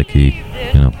garlicky.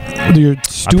 You know, Your I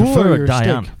stool prefer or a your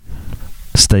Diane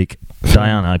steak?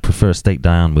 Diane. I prefer steak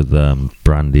Diane with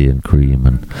brandy and cream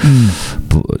and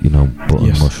butter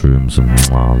Yes. and mushrooms, and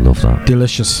I love that.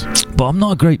 Delicious. But I'm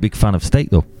not a great big fan of steak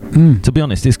though. To be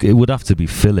honest, it would have to be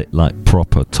fillet, like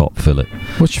proper top fillet.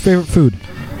 What's your favorite food?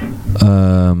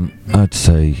 I'd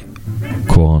say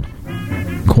corn.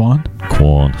 Corn?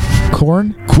 Corn.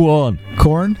 Corn? Corn.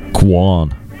 Corn?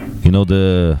 Corn. You know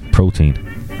the protein.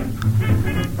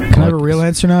 Can I have a real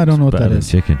answer now? I don't know what better that than is.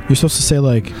 chicken. You're supposed to say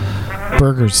like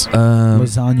burgers, Um,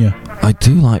 lasagna. I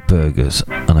do like burgers,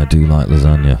 and I do like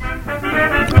lasagna,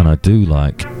 and I do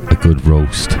like a good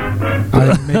roast.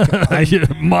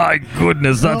 My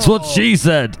goodness, that's what she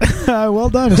said. Well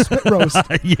done, a spit roast.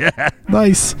 Yeah.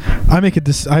 Nice. I make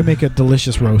a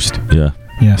delicious roast. Yeah.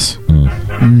 Yes.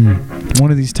 One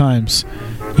of these times,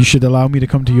 you should allow me to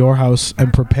come to your house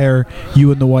and prepare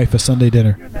you and the wife a Sunday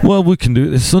dinner. Well, we can do it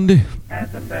this Sunday.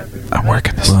 I'm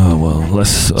working this. Well, let's.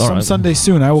 Some Sunday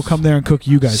soon. I will come there and cook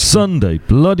you guys. Sunday,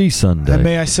 bloody Sunday. And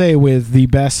may I say, with the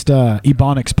best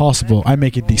ebonics possible, I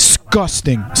make a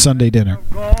disgusting Sunday dinner.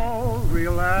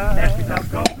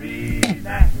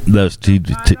 There's tea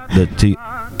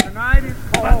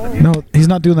No, he's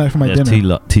not doing that for my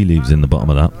dinner. tea leaves in the bottom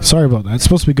of that. Sorry about that. It's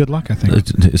supposed to be good luck, I think.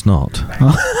 It's not.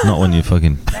 Not when you're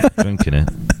fucking drinking it.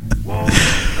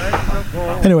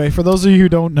 Anyway, for those of you who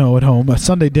don't know at home, a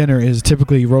Sunday dinner is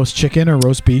typically roast chicken or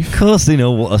roast beef. Of course they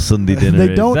know what a Sunday dinner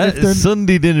They is. don't if they're-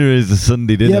 Sunday dinner is a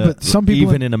Sunday dinner. Yeah, but some people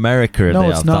even in America, No, they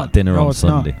it's have not. that dinner No, on it's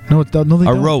Sunday. not. No, it's not. No, they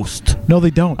A don't. roast. No, they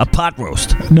don't. A pot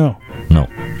roast. No. No.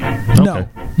 No. Okay.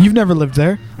 You've never lived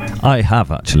there. I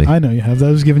have actually. I know you have. That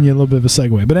was giving you a little bit of a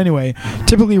segue. But anyway,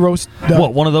 typically roast...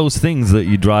 What, one of those things that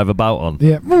you drive about on?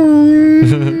 Yeah.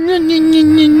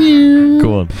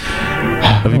 Go on.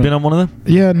 Have you been on one of them?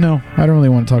 Yeah, no. I don't really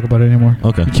want to talk about it anymore.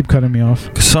 Okay. You keep cutting me off.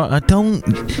 So I don't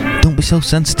be so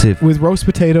sensitive. With roast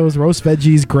potatoes, roast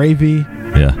veggies, gravy,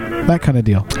 Yeah. that kind of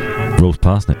deal. Roast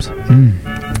parsnips.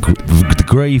 The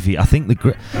gravy. I think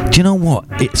do you know what?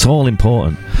 It's all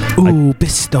important. Ooh,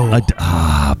 Bisto.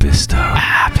 Bisto.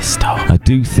 Bisto. I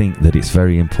do think that it's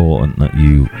very important that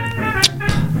you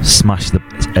smash the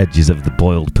edges of the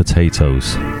boiled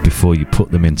potatoes before you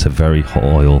put them into very hot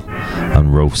oil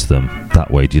and roast them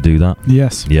that way. Do you do that?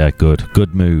 Yes. Yeah, good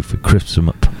move. It crisps them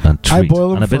up and treat. boil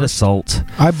them and a bit of first. salt.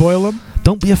 I boil them.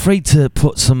 Don't be afraid to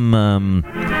put some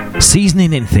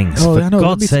seasoning in things. Oh, for I know.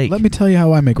 God's sake. Let me tell you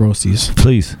how I make roasties.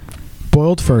 Please.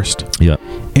 Boiled first. Yeah.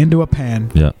 Into a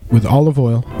pan. Yeah. With olive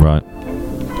oil, Right.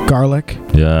 garlic,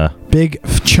 Yeah. big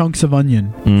chunks of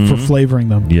onion for Mhm. flavoring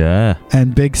them, Yeah.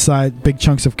 and big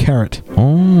chunks of carrot,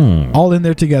 Oh. all in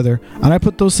there together. And I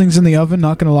put those things in the oven.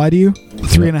 Not gonna lie to you,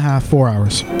 3.5, 4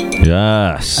 hours,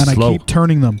 Yes. and Slow. I keep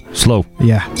turning them. Slow.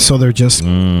 Yeah, so they're just.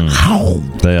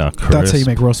 They are crisp. That's how you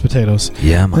make roast potatoes.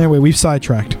 Yeah, man. Anyway, we've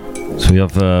sidetracked.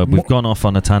 So we've gone off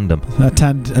on a tandem. A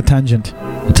tangent. A tandem.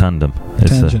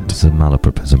 Tangent. It's a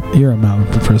malapropism. You're a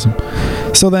malapropism.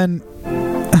 So then,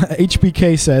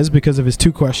 HBK says, because of his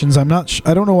 2 questions, I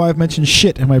don't know why I've mentioned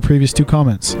shit in my previous 2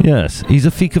 comments. Yes, he's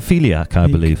a fecophiliac, I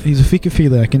believe. He's a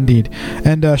fecophiliac, indeed.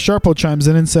 And Sharpo chimes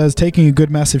in and says, taking a good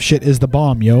massive shit is the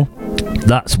bomb, yo.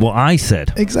 That's what I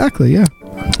said. Exactly, yeah.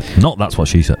 Not that's what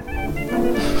she said.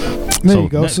 There So, you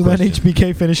go. next So then question.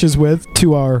 HBK finishes with,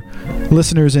 to our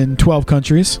listeners in 12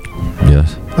 countries,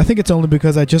 Yes. I think it's only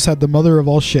because I just had the mother of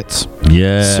all shits.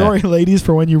 Yeah. Sorry, ladies,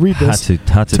 for when you read this.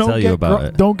 Had to tell you about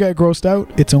it. Don't get grossed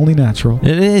out. It's only natural.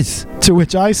 It is. To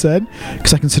which I said,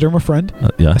 because I consider him a friend,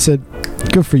 Yeah. I said,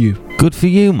 good for you. Good for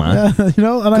you, man. Yeah, you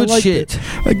know, and Good I liked shit.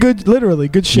 it. Literally,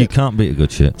 good You shit. can't beat a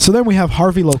good shit. So then we have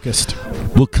Harvey Locust.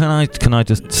 Well, can I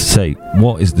just say,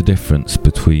 what is the difference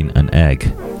between an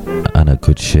egg and a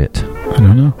good shit? I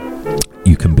don't know.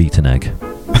 You can beat an egg.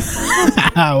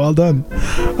 Well done.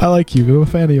 I like you. I'm a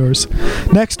fan of yours.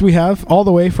 Next, we have all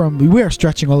the way from. We are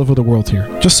stretching all over the world here,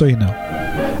 just so you know.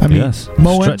 I mean, Yes.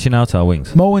 Moen, Stretching out our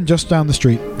wings. Moen just down the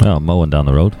street. Oh, mowing down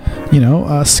the road. You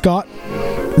know, Scott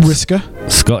Riska.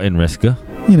 Scott in Riska.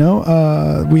 You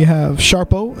know, we have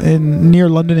Sharpo near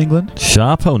London, England.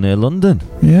 Sharpo near London.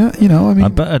 Yeah, you know, I mean, I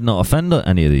better not offend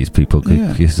any of these people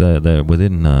Yeah. because they're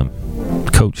within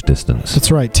coach distance.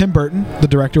 that's right. Tim Burton, the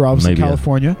director, obviously Maybe a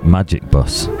California. Magic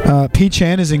bus. P.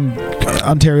 Chan is in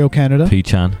Ontario, Canada.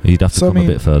 P-Chan. He'd have to So, I come mean,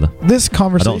 a bit further. This I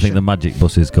conversation. don't think the magic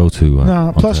buses go to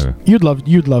No, plus Ontario.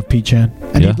 you'd love P. Chan,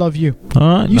 and Yeah. he'd love you. All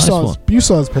right, You nice saw one.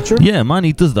 his picture. Yeah, man,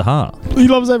 he does the heart. He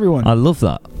loves everyone. I love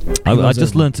that. I loves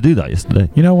just everyone. learned to do that yesterday.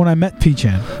 You know, when I met P.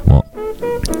 Chan, What?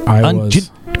 I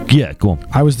Yeah, go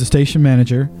on. was the station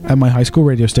manager at my high school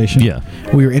radio station. Yeah.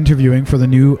 We were interviewing for the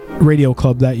new radio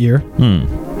club that year. Hmm.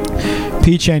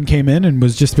 P. Chan came in and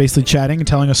was just basically chatting and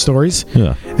telling us stories.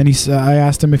 Yeah. And I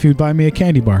asked him if he would buy me a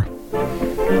candy bar.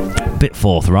 Bit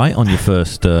forthright on your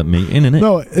first meeting, innit?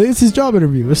 No, it's his job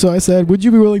interview. So I said, would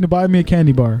you be willing to buy me a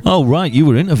candy bar? Oh, right. You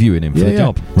were interviewing him for the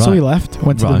job. Right. So he left,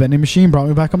 went to the Right. vending machine, brought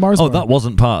me back a Mars bar. Oh, that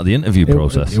wasn't part of the interview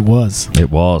process. It was.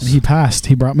 It was. And he passed.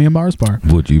 He brought me a Mars bar.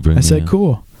 Would you bring I me said, a-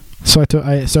 cool. So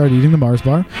I started eating the Mars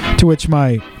bar, to which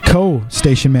my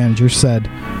co-station manager said,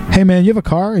 hey, man, you have a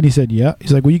car? And he said, yeah.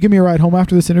 He's like, will you give me a ride home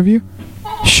after this interview?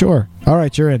 Sure. All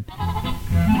right, you're in.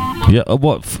 Yeah,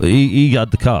 what? He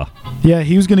had the car. Yeah,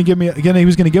 he was going to give me he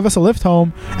was going to give us a lift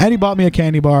home, and he bought me a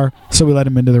candy bar, so we let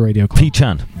him into the radio club.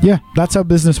 P-Chan. Yeah, that's how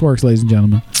business works, ladies and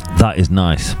gentlemen. That is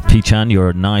nice. P-Chan, you're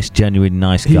a nice, genuine,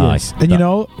 nice He guy. is. And you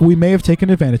know, we may have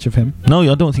taken advantage of him. No,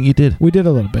 I don't think you did. We did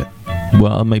a little bit.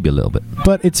 Well, maybe a little bit.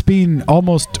 But it's been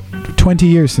almost 20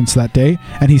 years since that day,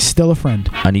 and he's still a friend.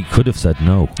 And he could have said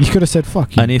no. He could have said,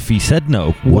 fuck you. And if he said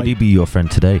no, White. would he be your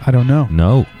friend today? I don't know.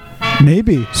 No.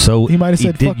 Maybe. So He might have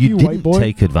said, "Fuck you, didn't white boy."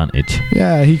 take advantage.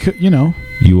 Yeah, he could, you know.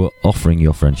 You were offering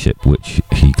your friendship, which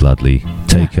he gladly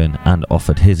taken and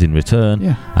offered his in return.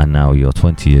 Yeah. And now you're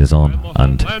 20 years on,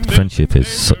 and friendship is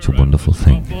such a wonderful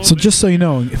thing. So just so you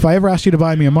know, if I ever ask you to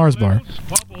buy me a Mars bar,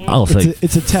 I'll say,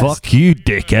 it's a test. fuck you,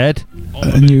 dickhead.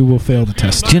 And you will fail the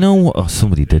test. Do you know what? Oh,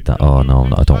 somebody did that. Oh, no,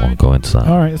 I don't want to go into that.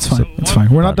 All right, it's fine. It's fine.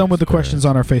 We're not bad done with the questions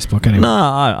on our Facebook anyway.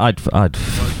 No, I'd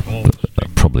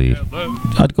probably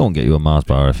I'd go and get you a Mars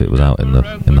bar if it was out in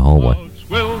the hallway.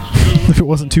 If it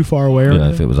wasn't too far away. Or Yeah,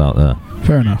 if it was out there,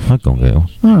 Fair enough. I'd go and get you.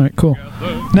 All right, cool.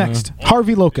 Next,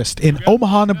 Harvey Locust in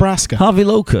Omaha, Nebraska. Harvey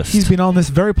Locust. He's been on this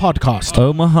very podcast.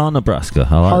 Omaha, Nebraska.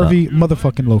 I like Harvey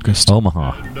motherfucking Locust. that.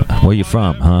 Omaha. Where you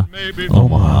from, huh?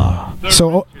 Omaha.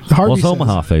 So Harvey What's says-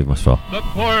 Omaha famous for?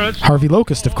 Harvey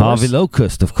Locust, of course. Harvey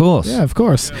Locust, of course. Yeah, of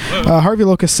course. Harvey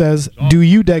Locust says, do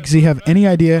you, Degsy, have any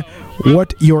idea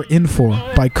what you're in for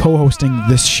by co-hosting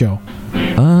this show?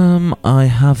 I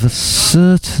have a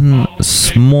certain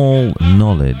small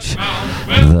knowledge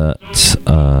that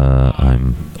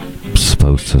I'm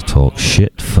supposed to talk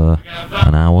shit for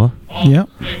an hour. Yeah.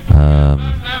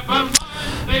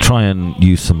 Try and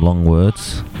use some long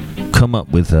words. Come up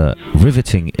with a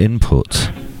riveting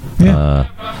input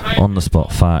on the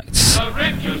spot facts,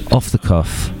 off the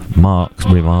cuff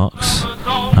remarks,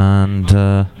 and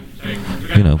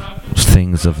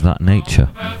things of that nature.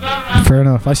 Fair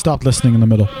enough. I stopped listening in the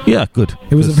middle. Yeah, good.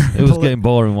 It was getting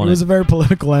boring. It was a very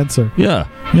political answer. Yeah.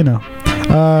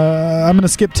 I'm going to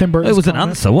skip Tim Burton's It was comment. an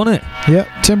answer, wasn't it?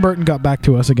 Yeah, Tim Burton got back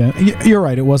to us again. You're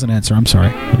right, it was an answer. I'm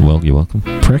sorry. Well, you're welcome.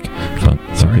 Prick.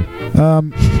 Sorry.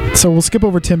 So we'll skip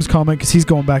over Tim's comment because he's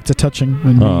going back to touching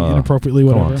and me inappropriately, Go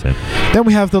whatever. on, Tim. Then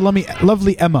we have the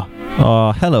lovely Emma.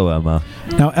 Oh, hello, Emma.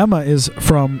 Now Emma is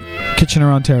from Kitchener,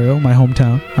 Ontario, my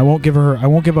hometown. I won't give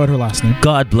out her last name.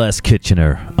 God bless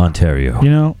Kitchener, Ontario.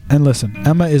 And listen,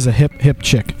 Emma is a hip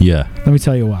chick. Yeah. Let me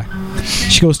tell you why.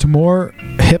 She goes to more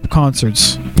hip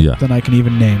concerts than I can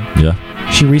even name. Yeah.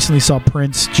 She recently saw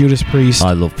Prince, Judas Priest.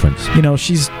 I love Prince.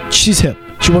 She's hip.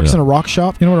 She works in a rock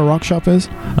shop. You know what a rock shop is?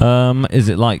 Is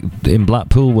it like in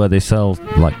Blackpool where they sell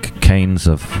like canes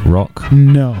of rock?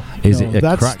 No. Is it a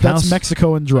crack house? That's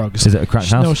Mexico and drugs. Is it a crack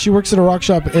house? No, she works at a rock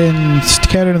shop in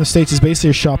Canada and the States. It's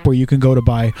basically a shop where you can go to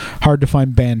buy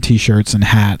hard-to-find band T-shirts and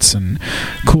hats and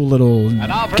cool little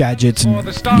gadgets and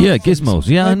gizmos.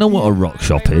 Yeah, I know what a rock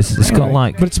shop is. It's got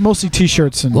like, but it's mostly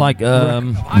T-shirts and like the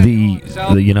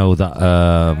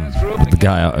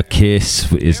guy out of Kiss.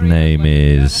 His name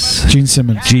is Gene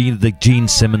Simmons. The Gene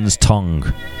Simmons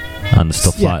tongue. And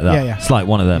stuff like that. Yeah. It's like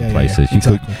one of them places.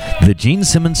 Exactly. The Gene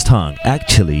Simmons tongue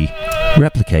actually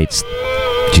replicates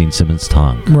Gene Simmons'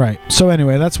 tongue. Right. So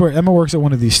anyway, that's where Emma works at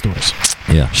one of these stores.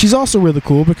 Yeah. She's also really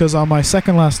cool because on my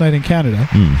second last night in Canada,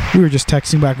 we were just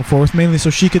texting back and forth, mainly so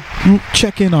she could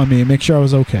check in on me and make sure I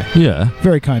was okay. Yeah.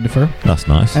 Very kind of her. That's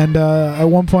nice. And at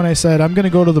one point I said, I'm going to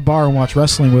go to the bar and watch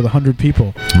wrestling with 100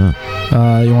 people. You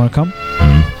want to come?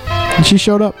 And she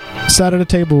showed up, sat at a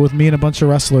table with me and a bunch of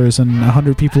wrestlers and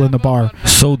 100 people in the bar.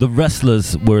 So the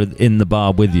wrestlers were in the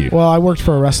bar with you? Well, I worked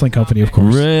for a wrestling company, of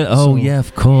course. Really? Oh, So yeah,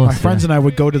 of course. My friends and I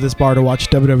would go to this bar to watch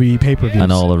WWE pay-per-views.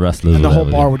 And all the wrestlers and the were whole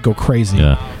there bar with would go crazy.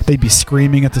 Yeah. They'd be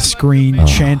screaming at the screen,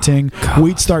 chanting. God.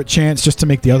 We'd start chants just to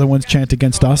make the other ones chant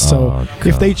against us. So God.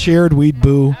 if they cheered, we'd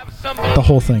boo. The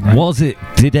whole thing, right?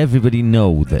 Did everybody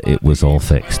know that it was all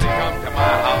fixed?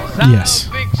 Yes.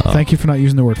 Thank you for not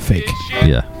using the word fake.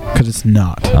 Yeah. Because it's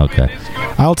not. Okay.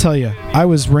 I'll tell you. I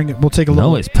was ringing. We'll take a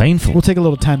little. No, it's painful. We'll take a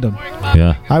little tandem.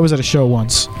 Yeah. I was at a show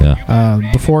once.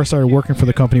 Yeah. Before I started working for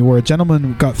the company, where a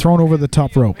gentleman got thrown over the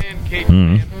top rope.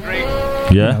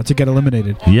 Yeah. To get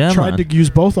eliminated. Yeah, Tried to use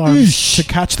both arms to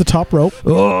catch the top rope.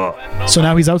 So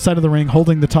now he's outside of the ring,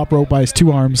 holding the top rope by his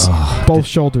two arms, both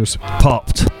shoulders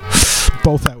popped,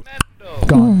 both out.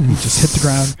 Gone. He just hit the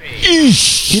ground.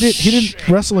 He didn't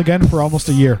wrestle again for almost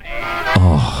a year.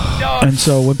 And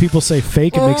so when people say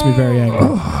fake, it makes me very angry.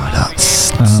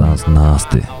 That sounds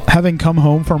nasty. Having come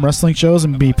home from wrestling shows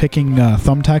and be picking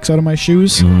thumbtacks out of my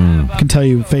shoes, I can tell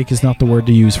you fake is not the word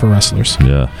to use for wrestlers.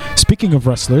 Yeah. Speaking of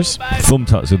wrestlers,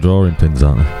 thumbtacks are drawing pins,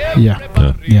 aren't they?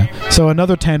 Yeah. So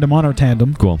another tandem on our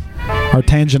tandem. Go on. Our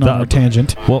tangent on our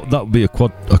tangent. Well, that would be a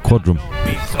quadrum.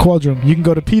 Quadrum. You can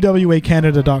go to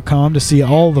pwacanada.com to see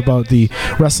all about the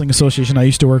wrestling association I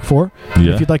used to work for.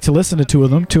 Yeah. If you'd like to listen to two of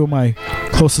them, two of my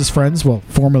closest friends, well,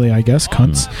 formerly, I guess,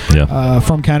 cunts,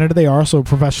 from Canada. They are also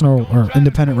professional or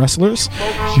independent wrestlers.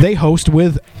 They host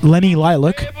with Lenny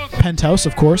Lilac, Penthouse,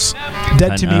 of course,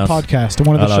 Dead to Me podcast,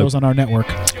 one of the shows on our network.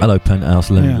 Hello, Penthouse,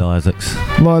 Lenny Lilacs.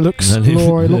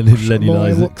 Lenny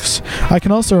Lilacs. I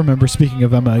can also remember, speaking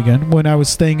of Emma again, when I was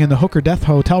staying in the Hooker Death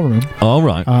hotel room. All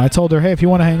right. I told her, hey, if you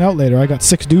want to hang out later, I got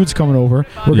 6 dudes coming over.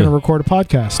 We're going to record a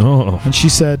podcast. And she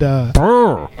said,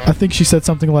 I think she said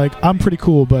something like, I'm pretty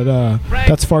cool, but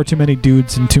that's far too many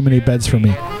dudes and too many beds for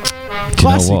me.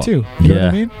 Classy, too. You know what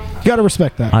I mean? You got to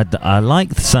respect that. I like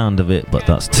the sound of it, but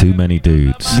that's too many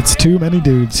dudes. It's too many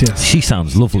dudes, yes. She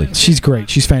sounds lovely. She's great.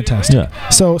 She's fantastic. Yeah.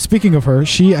 So, speaking of her,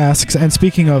 she asks, and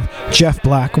speaking of Jeff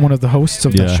Black, one of the hosts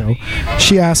of that show,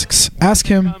 she asks, ask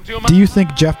him, do you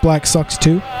think Jeff Black sucks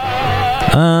too?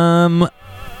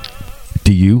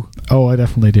 Do you? Oh, I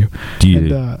definitely do. Do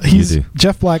you?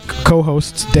 Jeff Black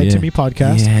co-hosts Dead to Me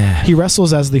podcast. Yeah. He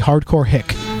wrestles as the Hardcore Hick.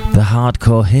 The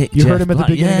Hardcore Hick. You heard him at the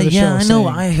beginning of the show. Yeah, I know.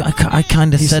 I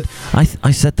kind of said I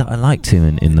said that I liked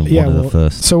him in the one of the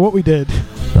first. So what we did.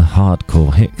 The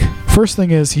Hardcore Hick. First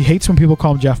thing is he hates when people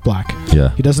call him Jeff Black. Yeah.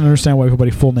 He doesn't understand why everybody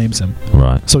full names him.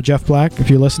 Right. So Jeff Black, if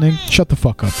you're listening, shut the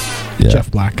fuck up. Yeah. Jeff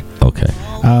Black. Okay.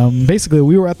 Basically,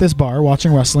 we were at this bar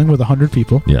watching wrestling with 100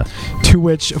 people. Yeah. To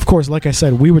which, of course, like I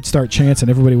said, we would start chants and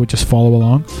everybody would just follow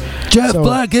along. Jeff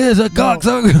Black is a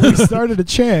cocksucker. We started a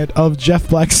chant of Jeff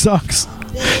Black sucks.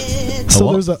 So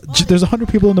what? there's 100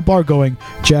 people in the bar going,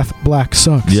 Jeff Black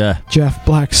sucks. Yeah. Jeff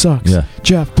Black sucks. Yeah.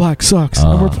 Jeff Black sucks.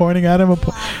 And we're pointing at him.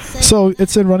 So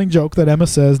it's a running joke that Emma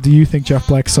says, do you think Jeff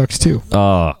Black sucks too?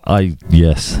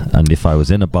 Yes. And if I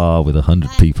was in a bar with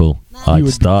 100 people, I'd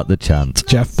start the chant.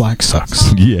 Jeff Black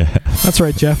sucks. Yeah. That's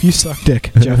right, Jeff. You suck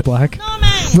dick, Jeff Black.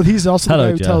 But he's also the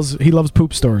guy who tells he loves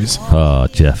poop stories. Oh,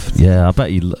 Jeff. Yeah, I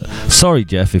bet you. Sorry,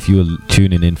 Jeff, if you were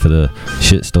tuning in for the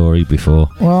shit story before.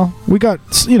 Well, we got,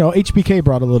 HBK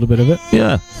brought a little bit of it.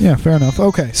 Yeah. Yeah, fair enough.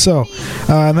 Okay, so,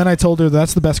 and then I told her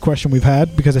that's the best question we've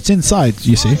had because it's inside,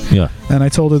 you see. Yeah. And I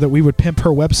told her that we would pimp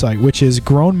her website, which is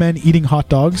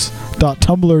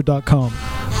grownmeneatinghotdogs.tumblr.com.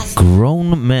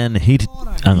 Grown men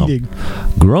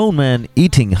Grown men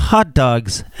eating hot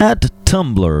dogs at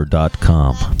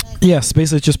tumblr.com. Yes,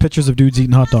 basically it's just pictures of dudes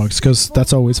eating hot dogs because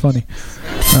that's always funny.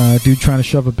 Dude trying to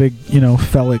shove a big,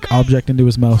 phallic object into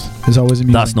his mouth is always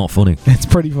amusing. That's not funny. It's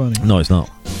pretty funny. No, it's not.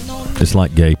 It's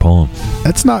like gay porn.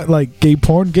 That's not like gay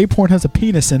porn. Gay porn has a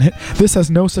penis in it. This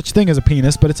has no such thing as a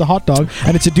penis, but it's a hot dog,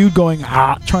 and it's a dude going,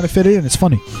 trying to fit it in. It's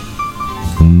funny.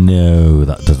 No,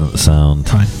 that doesn't sound...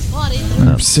 Fine.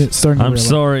 I'm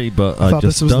sorry, but I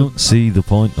just don't see the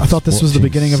point. I thought this was the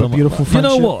beginning of a beautiful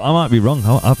friendship. You know what? I might be wrong.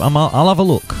 I'll have a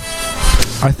look.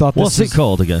 I thought What's it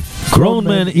called again? Grown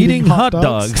men eating hot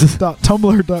dogs.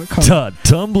 .tumblr.com.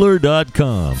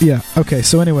 .tumblr.com. Yeah. Okay.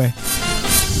 So anyway,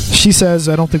 she says,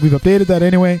 I don't think we've updated that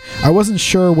anyway. I wasn't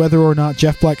sure whether or not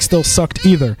Jeff Black still sucked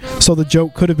either, so the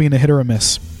joke could have been a hit or a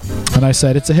miss. And I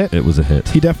said, it's a hit. It was a hit.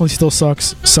 He definitely still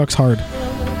sucks hard.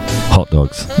 Hot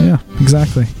dogs. Yeah,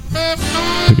 exactly.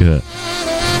 Look at that.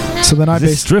 So then Is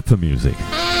this stripper music?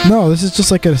 No, this is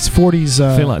just like a 40s...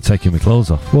 I feel like taking my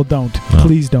clothes off. Well, don't. No.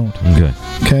 Please don't.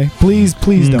 Okay. Please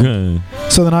don't. Okay.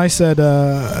 So then I said...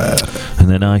 and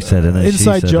then I said, and then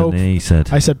inside she said, joke. And then he said...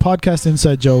 I said, podcast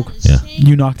inside joke. Yeah.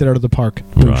 You knocked it out of the park.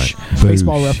 Boosh. Right.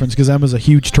 Baseball Boosh. reference, because Emma's a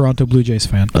huge Toronto Blue Jays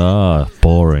fan.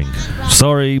 Boring.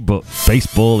 Sorry, but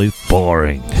baseball is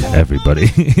boring, everybody.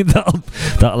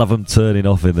 that'll have them turning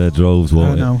off in their droves,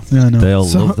 won't it? I know. They all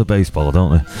love the baseball,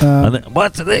 don't they? And then,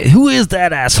 who is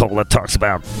that asshole that talks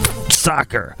about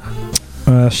soccer?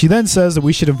 She then says that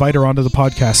we should invite her onto the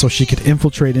podcast so she could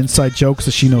infiltrate inside jokes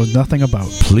that she knows nothing about.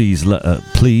 Please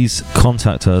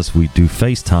contact us. We do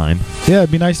FaceTime. Yeah,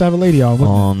 it'd be nice to have a lady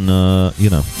on.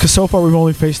 Because so far we've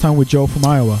only FaceTime with Joe from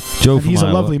Iowa. He's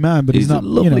a lovely man, but he's not. A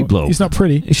lovely bloke. He's not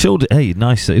pretty. He showed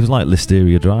nice. It was like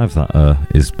Listeria Drive. That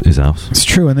his house. It's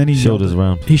true. And then he showed us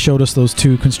around. He showed us those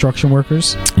two construction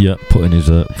workers. Yeah, putting his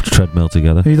treadmill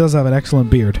together. He does have an excellent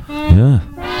beard. Yeah,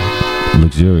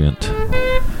 luxuriant.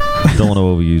 Don't want to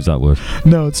overuse that word.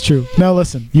 No, it's true. Now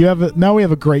listen, now we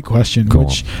have a great question,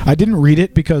 which I didn't read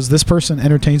it because this person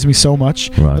entertains me so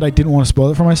much that I didn't want to spoil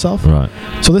it for myself. Right.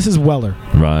 So this is Weller.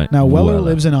 Right. Now Weller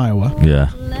lives in Iowa. Yeah.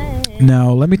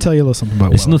 Now let me tell you a little something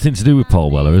about It's Weller. Nothing to do with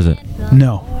Paul Weller, is it?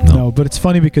 No, but it's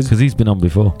funny because he's been on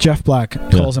before. Jeff Black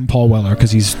calls him Paul Weller because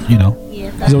he's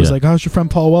always like, how's your friend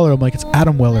Paul Weller? I'm like, it's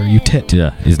Adam Weller, you tit.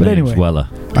 Yeah, his name's Weller.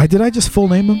 Did I just full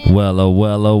name him?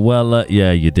 Weller.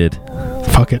 Yeah, you did.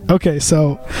 Fuck it. Okay,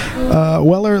 so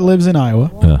Weller lives in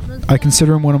Iowa. Yeah. I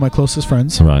consider him one of my closest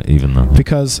friends. Right, even though.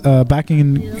 Because back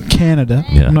in Canada,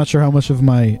 I'm not sure how much of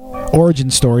my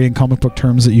origin story in comic book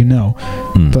terms that you know,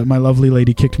 but my lovely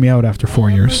lady kicked me out after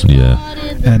 4 years. Yeah.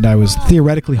 And I was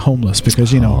theoretically homeless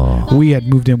because, we had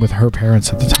moved in with her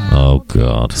parents at the time. Oh,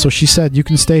 God. So she said, you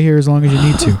can stay here as long as you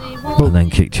need to. And then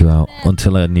kicked you out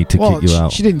until I need to kick you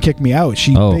out. She didn't kick me out.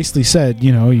 She basically said,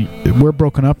 we're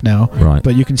broken up now,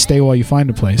 but you can stay while you find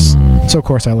a place. So, of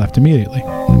course, I left immediately.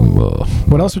 Whoa.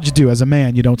 What else would you do? As a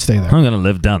man, you don't stay there. I'm going to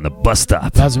live down the bus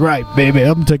stop. That's right, baby.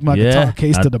 I'm going to take my guitar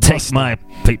case to the bus stop.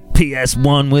 Take my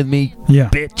PS1 with me,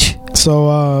 bitch.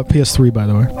 So, PS3, by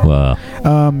the way. Wow.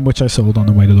 Which I sold on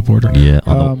the way to the border. Yeah,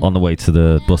 on the way to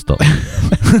the bus stop.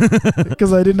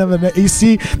 Because I didn't have an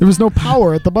AC. There was no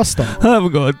power at the bus stop. I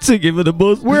haven't got a ticket for the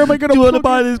bus. Where am I going to Do you want to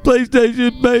buy this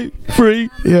PlayStation, mate? Free?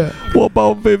 Yeah.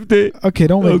 £1.50. Okay,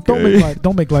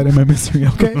 don't make light of my misery,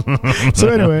 okay? So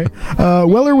anyway,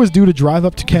 Weller was due to drive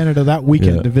up to Canada that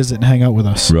weekend to visit and hang out with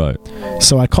us. Right.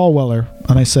 So I call Weller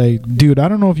and I say, dude, I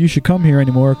don't know if you should come here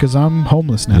anymore because I'm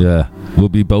homeless now. Yeah. We'll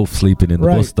be both sleeping in the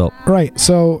bus stop. Right.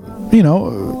 So,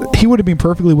 he would have been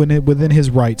perfectly within his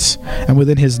rights and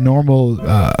within his normal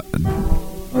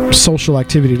social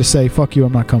activity to say, fuck you,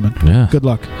 I'm not coming. Yeah. Good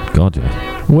luck. God,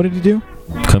 yeah. What did he do?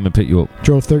 Come and pick you up.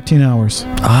 Drove 13 hours.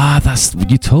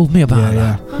 You told me about that.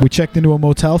 Yeah. We checked into a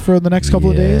motel for the next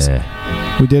couple of days.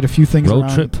 We did a few things Road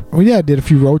trip? Did a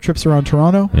few road trips around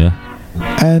Toronto. Yeah.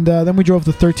 And then we drove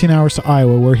the 13 hours to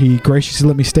Iowa, where he graciously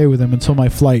let me stay with him until my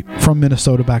flight from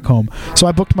Minnesota back home. So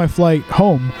I booked my flight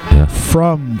home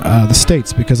from the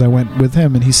States because I went with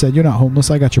him, and he said, "You're not homeless.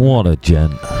 I got your What a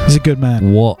gent. He's a good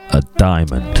man. What a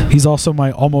diamond. He's also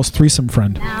my almost threesome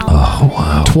friend. Oh,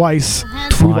 wow. Twice.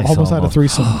 We've almost had a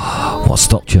threesome. What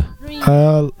stopped you?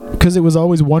 Because it was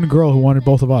always one girl who wanted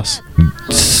both of us.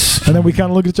 And then we kind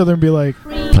of look at each other and be like...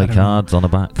 Play cards on the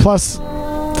back. Plus,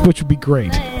 which would be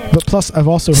great. But plus, I've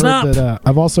also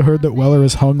heard that Weller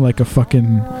is hung like a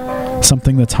fucking...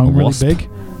 something that's hung really big.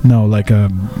 No, like a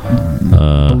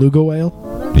beluga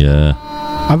whale. Yeah.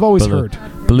 I've always heard.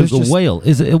 Beluga whale.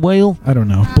 Is it a whale? I don't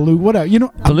know. Beluga, whatever. You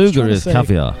know, beluga is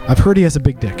caviar. I've heard he has a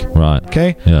big dick. Right.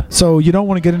 Okay? Yeah. So you don't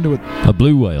want to get into it. A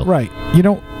blue whale. Right. You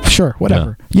don't... Sure,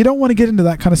 whatever. Yeah. You don't want to get into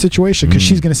that kind of situation because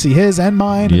she's going to see his and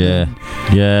mine. Yeah.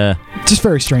 Yeah. Just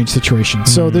very strange situation.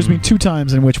 So there's been 2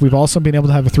 times in which we've also been able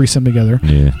to have a threesome together.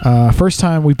 Yeah. First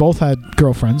time we both had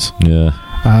girlfriends. Yeah.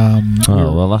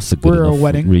 Well, that's a good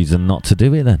enough reason not to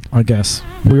do it then. I guess.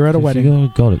 We were at a wedding.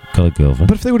 You got a girlfriend.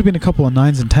 But if they would have been a couple of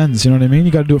 9s and 10s, you know what I mean?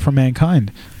 You got to do it for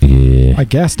mankind. Yeah. I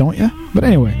guess, don't you? But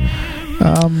anyway.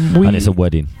 And it's a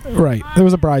wedding. Right. There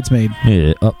was a bridesmaid.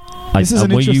 Yeah.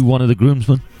 Were you one of the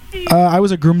groomsmen? I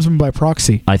was a groomsman by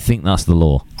proxy. I think that's the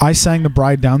law. I sang the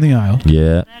bride down the aisle.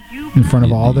 Yeah. In front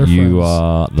of all their friends. You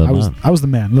are the man. I was the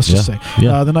man, let's just say.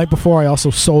 Yeah. The night before, I also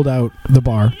sold out the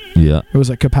bar. Yeah. It was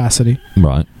at capacity.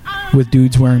 Right. With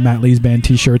dudes wearing Matt Lee's band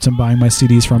t-shirts and buying my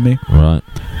CDs from me. Right.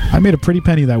 I made a pretty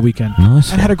penny that weekend.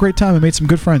 Nice. I had a great time. I made some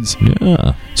good friends.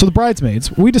 Yeah. So the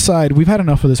bridesmaids, we decide we've had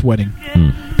enough of this wedding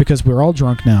because we're all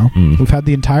drunk now. We've had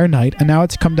the entire night, and now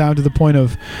it's come down to the point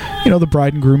of, the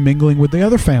bride and groom mingling with the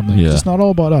other family. Yeah. It's not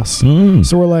all about us.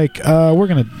 So we're like,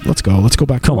 let's go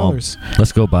back to Weller's.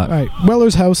 Let's go back. All right,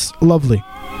 Weller's house, lovely.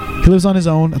 He lives on his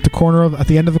own at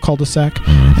the end of a cul-de-sac,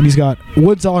 and he's got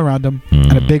woods all around him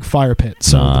and a big fire pit.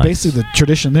 So basically, the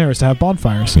tradition there is to have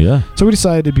bonfires. Yeah. So we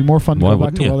decided it'd be more fun to go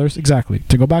back to Weller's. Exactly.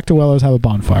 To go back to Weller's, have a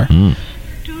bonfire.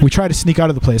 We try to sneak out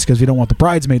of the place because we don't want the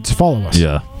bridesmaids to follow us.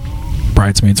 Yeah.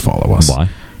 Bridesmaids follow us. Why?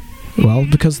 Well,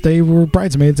 because they were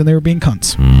bridesmaids and they were being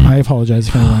cunts. I apologize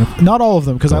if anyone... Not all of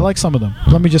them, because I like some of them.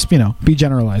 Let me just, be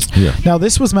generalized. Yeah. Now,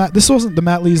 this wasn't the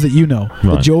Matt Lees that you know.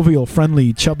 Right. The jovial,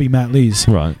 friendly, chubby Matt Lees.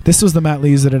 Right. This was the Matt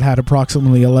Lees that had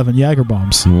approximately 11 Jager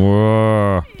bombs.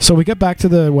 Whoa. So we get back to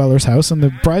the Weller's house, and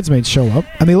the bridesmaids show up,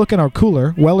 and they look in our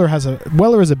cooler. Weller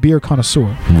is a beer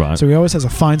connoisseur. Right. So he always has a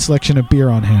fine selection of beer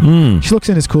on hand. She looks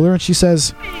in his cooler, and she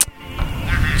says,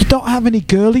 "You don't have any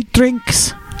girly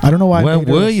drinks?" I don't know why. Where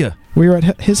were you? We were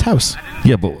at his house.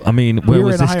 Yeah, but where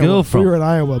was this girl from? We were in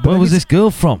Iowa. Where was this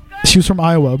girl from? She was from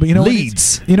Iowa, but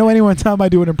Leeds. Any time I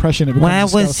do an impression, it where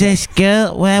was this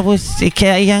girl? Where was the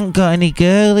girl? You haven't got any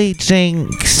girly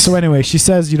drinks. So anyway, she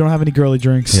says you don't have any girly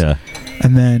drinks. Yeah.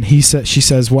 And then she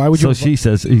says, why would you? So she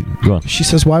says, go on. She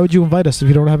says, why would you invite us if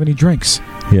you don't have any drinks?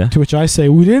 Yeah. To which I say,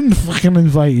 we didn't fucking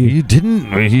invite you. You didn't.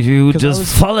 You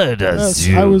just followed us.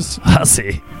 I was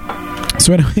hussy.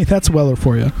 So anyway, that's Weller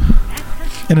for you.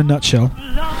 In a nutshell.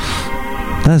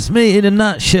 That's me in a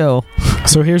nutshell.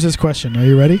 So here's his question. Are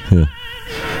you ready? Yeah.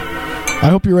 I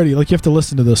hope you're ready. Like, you have to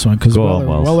listen to this one because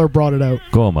Weller brought it out.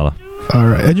 Go on, Weller. All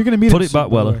right. And you're going to meet him. Put it back,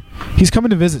 Weller. He's coming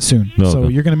to visit soon. No, so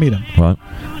you're going to meet him. Right.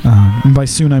 And by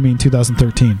soon, I mean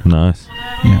 2013. Nice.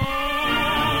 Yeah.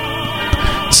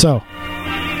 So,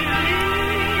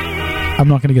 I'm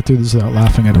not going to get through this without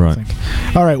laughing, I don't think.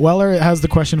 All right. Weller has the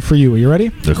question for you. Are you ready?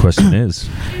 The question is...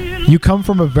 You come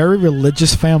from a very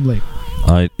religious family.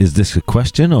 Is this a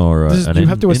question or an insight? You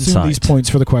have to assume these points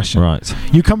for the question. Right.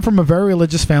 You come from a very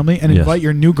religious family and invite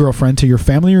your new girlfriend to your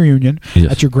family reunion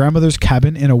at your grandmother's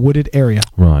cabin in a wooded area.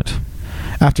 Right.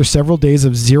 After several days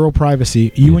of zero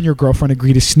privacy, you and your girlfriend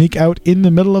agree to sneak out in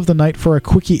the middle of the night for a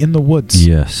quickie in the woods.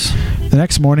 Yes. The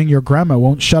next morning, your grandma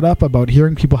won't shut up about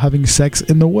hearing people having sex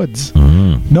in the woods.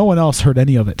 No one else heard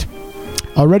any of it.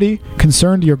 Already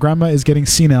concerned your grandma is getting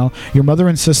senile, your mother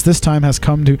insists the time has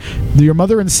come to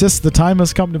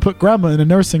put grandma in a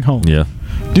nursing home. Yeah.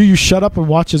 Do you shut up and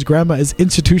watch as grandma is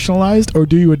institutionalized, or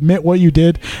do you admit what you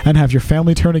did and have your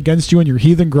family turn against you and your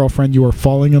heathen girlfriend you are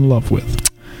falling in love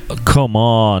with? Come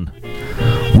on.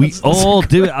 We all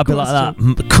do it. I'd be like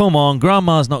that. Come on,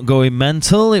 grandma's not going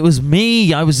mental. It was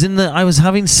me. I was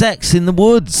having sex in the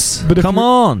woods. But come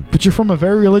on. But you're from a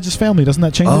very religious family. Doesn't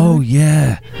that change anything? Oh,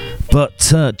 yeah.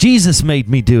 But Jesus made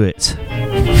me do it.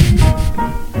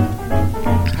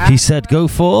 He said, go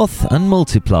forth and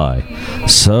multiply.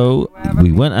 So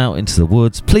we went out into the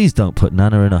woods. Please don't put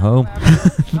Nana in a home.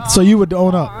 So you would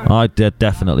own up? I'd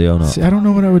definitely own up. See, I don't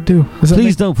know what I would do.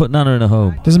 Please don't put Nana in a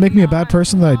home. Does it make me a bad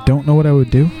person that I don't know what I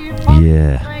would do?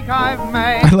 Yeah. I've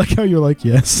made. I like how you're like,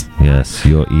 yes. Yes,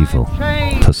 you're evil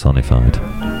personified.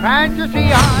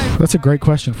 Fantasy I've That's a great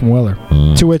question from Weller.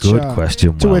 To which, Good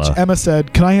question, To which Weller. Emma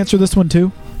said, "Can I answer this one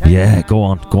too?" Yeah, go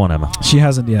on, Emma. She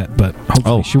hasn't yet, but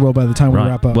hopefully she will by the time we Right.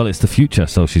 wrap up. Well, it's the future,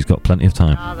 so she's got plenty of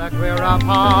time. now that we're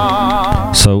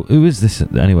apart. So, who is this?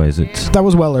 Anyways, it's That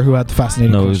was Weller who had the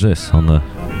fascinating no. Who's question. this on the?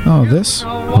 Oh, this?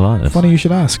 I like this. Funny you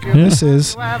should ask. This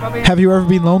is Have You Ever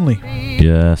Been Lonely?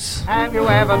 Yes, Have you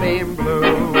ever been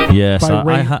blue? yes.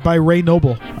 By Ray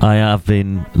Noble I have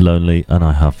been lonely and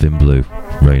I have been blue.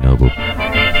 Ray Noble.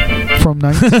 from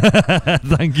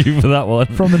Thank you for that one.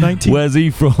 from the 19 Where's he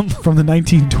from? from the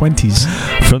 1920s.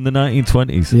 From the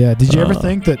 1920s. Yeah. Did you ever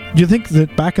think that? Do you think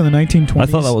that back in the 1920s? I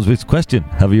thought that was his question.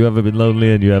 Have you ever been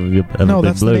lonely and you ever been No, blue?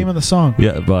 that's the name of the song.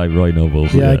 Yeah, by Roy Noble.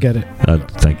 Yeah, I get it.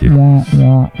 Thank you. Do you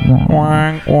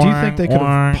think they could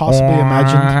have possibly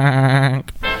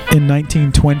imagined in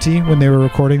 1920 when they were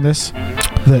recording this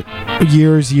that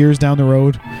years down the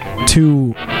road,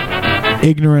 two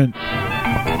ignorant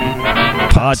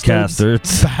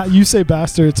Podcasters. you say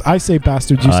bastards, I say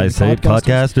bastards, you say I say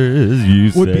podcasters, podcasters.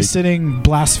 You would say. be sitting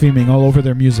blaspheming all over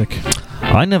their music.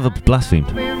 I never blasphemed,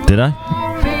 did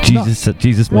I?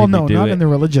 Jesus made Well, me no, do not it. in the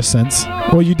religious sense.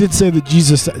 Well, you did say that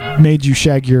Jesus made you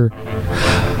shag your.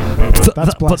 That's but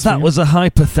that blasphemy. was a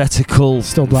hypothetical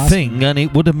Still blasphemy. thing, and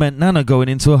it would have meant Nana going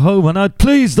into a home, and I'd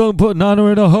please don't put Nana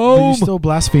in a But home. you still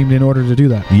blasphemed in order to do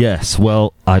that. Yes,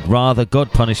 well, I'd rather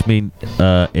God punish me in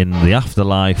the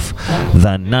afterlife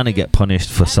than Nana get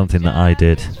punished for something that I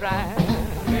did.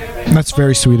 That's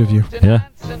very sweet of you. Yeah,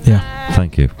 Yeah,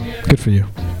 thank you. good for you.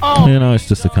 You know, it's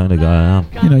just the kind of guy I am.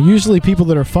 You know, usually people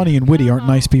that are funny and witty aren't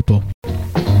nice people.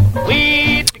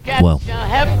 Well,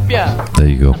 there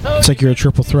you go. It's like you're a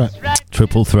triple threat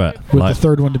Triple threat. with Like the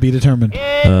third one to be determined.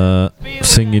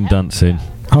 singing, dancing.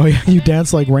 Oh yeah, you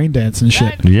dance like rain dance and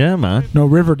shit. Yeah, man. No,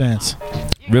 river dance.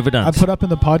 River I dance. put up in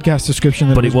the podcast description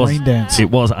that But it was rain dance. It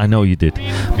was. I know you did,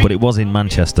 but it was in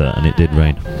Manchester and it did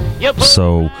rain.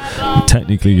 So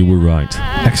technically, you were right.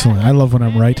 Excellent. I love when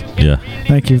I'm right. Yeah.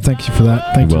 Thank you for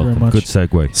that. Thank you You're very welcome. much. Good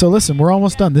segue. So listen, we're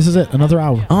almost done. This is it. Another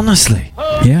hour. Honestly,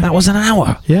 Yeah. that was an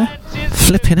hour. Yeah.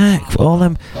 Flipping heck! All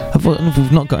them.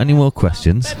 We've not got any more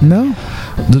questions. No.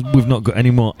 We've not got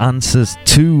any more answers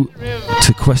to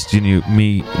question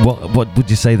me. What would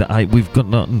you say that we've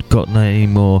not gotten any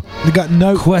more We got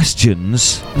no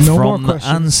questions No more from the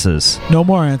questions. answers, no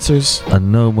more answers.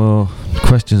 and no more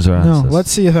questions or No. answers.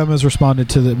 Let's see if Emma's responded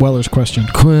to the Weller's question.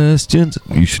 Questions.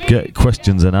 You should get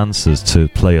questions and answers to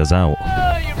play us out.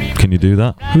 Can you do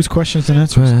that? Whose questions and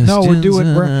answers? No, we're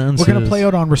doing. We're gonna play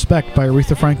out on "Respect" by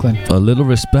Aretha Franklin. A little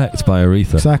respect by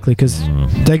Aretha. Exactly, because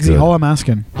Degsy, good. all I'm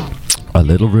asking. A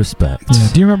little respect. Yeah.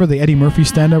 Do you remember the Eddie Murphy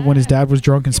stand-up when his dad was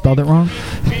drunk and spelled it wrong?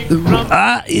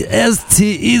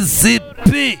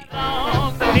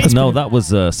 ISTECP. No, that was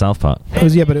South Park. It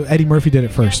was, yeah, but Eddie Murphy did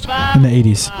it first in the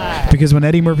 80s. Because when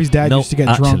Eddie Murphy's dad No, used to get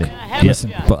actually, drunk,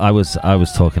 listen, but I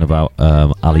was talking about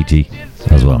Ali G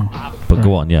as well. But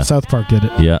go on, yeah. South Park did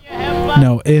it. Yeah.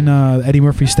 No, in Eddie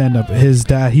Murphy's stand-up, his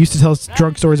dad, he used to tell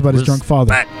drunk stories about his drunk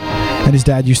father. And his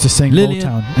dad used to sing Lillian.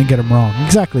 Motown and get him wrong.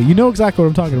 Exactly. You know exactly what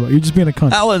I'm talking about. You're just being a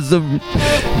cunt. That was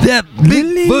that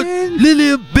Bigfoot,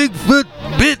 Lillian Bigfoot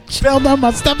bitch. Fell down my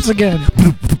steps again.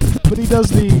 But he does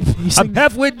the... He I'm sings,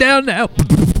 halfway down now.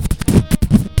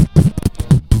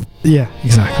 yeah,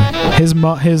 exactly.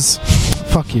 His...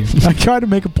 Fuck you. I try to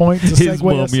make a point to His segue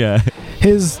mom, us. yeah.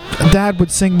 His dad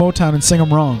would sing Motown and sing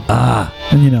them wrong.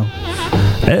 And you know.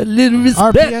 A little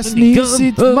respect. RPS needs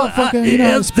seats, motherfucker. You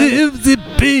know how to spell it.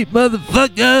 ISTECP,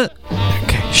 motherfucker.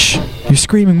 Okay, shh. You're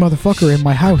screaming motherfucker in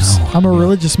my house. I'm a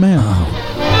religious man.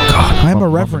 God, I am a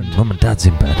Mum reverend. Mum and Dad's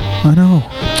in bed. I know.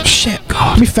 Shit.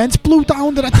 God. My fence blew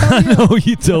down, did I tell you? No,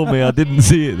 you told me. I didn't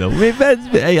see it though.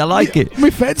 Hey, I like it. My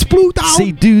fence blew down.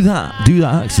 See, do that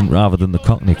accent rather than the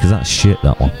Cockney, because that's shit.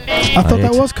 That one. I thought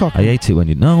that was I Cockney. hate it when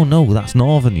you. No, that's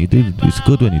Northern. You do. It's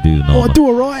good when you do the Oh, Northern. I do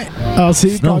it right. I'll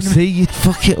see. No, Cockney. see, you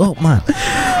fuck it up, man.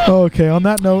 Okay, on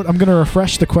that note, I'm going to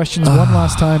refresh the questions one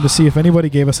last time to see if anybody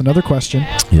gave us another question.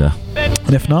 Yeah.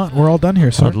 And if not, we're all done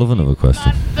here, sir. I'd love another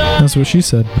question. That's what she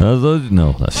said.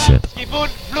 No, that's shit.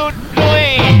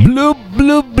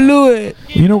 Blue it.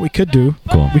 You know what we could do?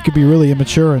 Go on. We could be really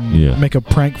immature and Yeah. make a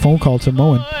prank phone call to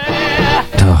Moen.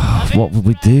 What would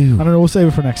we do? I don't know. We'll save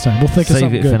it for next time. We'll think of Save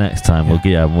something it good. for next time.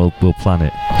 We'll plan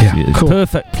it. Yeah, cool.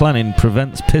 Perfect planning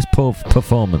prevents piss poor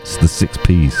performance. The 6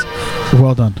 Ps.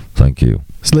 Well done. Thank you.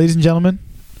 So, ladies and gentlemen,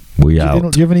 We do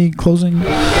out. you have any closing?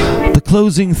 The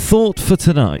closing thought for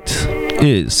tonight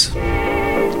is: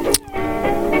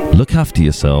 look after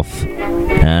yourself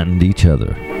and each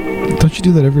other. Don't you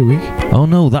do that every week? Oh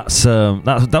no, that's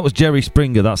that was Jerry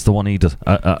Springer. That's the one he does.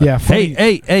 Yeah, funny,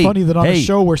 hey, funny that on a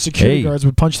show where security guards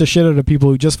would punch the shit out of people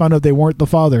who just found out they weren't the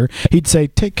father, he'd say,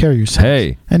 "Take care of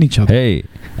yourselves and each other." Hey,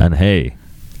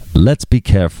 let's be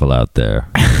careful out there.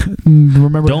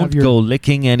 Remember, don't go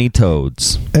licking any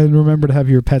toads. And remember to have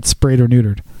your pet sprayed or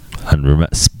neutered. And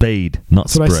spayed, not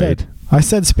That's what sprayed. I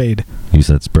said spade. You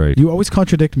said sprayed. You always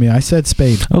contradict me. I said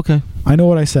spade. Okay. I know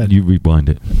what I said. You rewind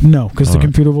it. No, because the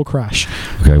computer will crash.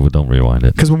 Okay, well, don't rewind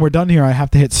it. Because when we're done here, I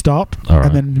have to hit stop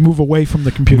and then move away from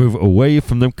the computer. Move away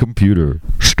from the computer.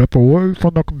 Step away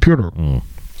from the computer.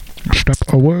 Step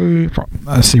away from...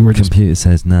 I see where the computer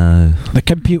says no. The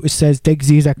computer says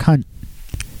Degsy's a cunt.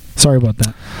 Sorry about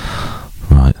that.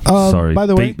 Right. Sorry. By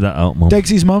the way, beep that out, Mum.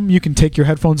 Degsy's mum, you can take your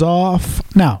headphones off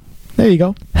now. There you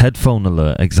go. Headphone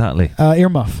alert, exactly.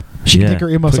 Earmuff. She can take her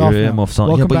earmuffs off. Put your earmuffs on.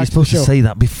 Welcome but you're supposed to say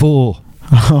that before.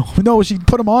 Oh, no, she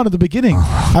put them on at the beginning.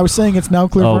 I was saying it's now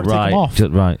clear for her to take them off.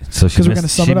 Right. So she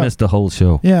missed the whole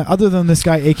show. Yeah, other than this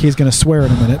guy, AK, is going to swear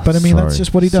in a minute. But I mean, that's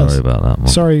just what he does. Sorry about that, Mum.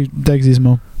 Sorry, Degsy's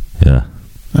mum. Yeah.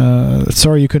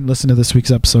 Sorry you couldn't listen to this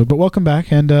week's episode, but welcome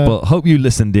back. And but hope you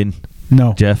listened in.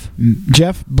 No. Jeff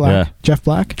Black. Yeah. Jeff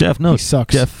Black? Jeff, no. He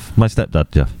sucks. Jeff, my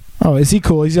stepdad, Jeff. Oh, is he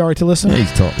cool? Is he alright to listen? Yeah,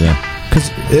 he's top, yeah.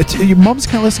 Because your mums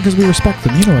can't listen because we respect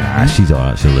them. You know what I mean? She's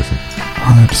alright, she'll listen.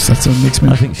 Oh, that's what makes me...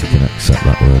 I think she can accept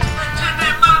that word.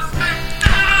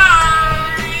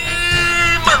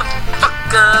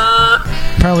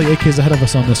 Apparently AK's ahead of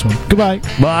us on this one. Goodbye.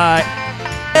 Bye.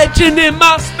 Legend in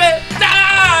my spare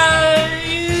time,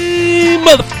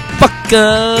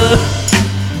 motherfucker.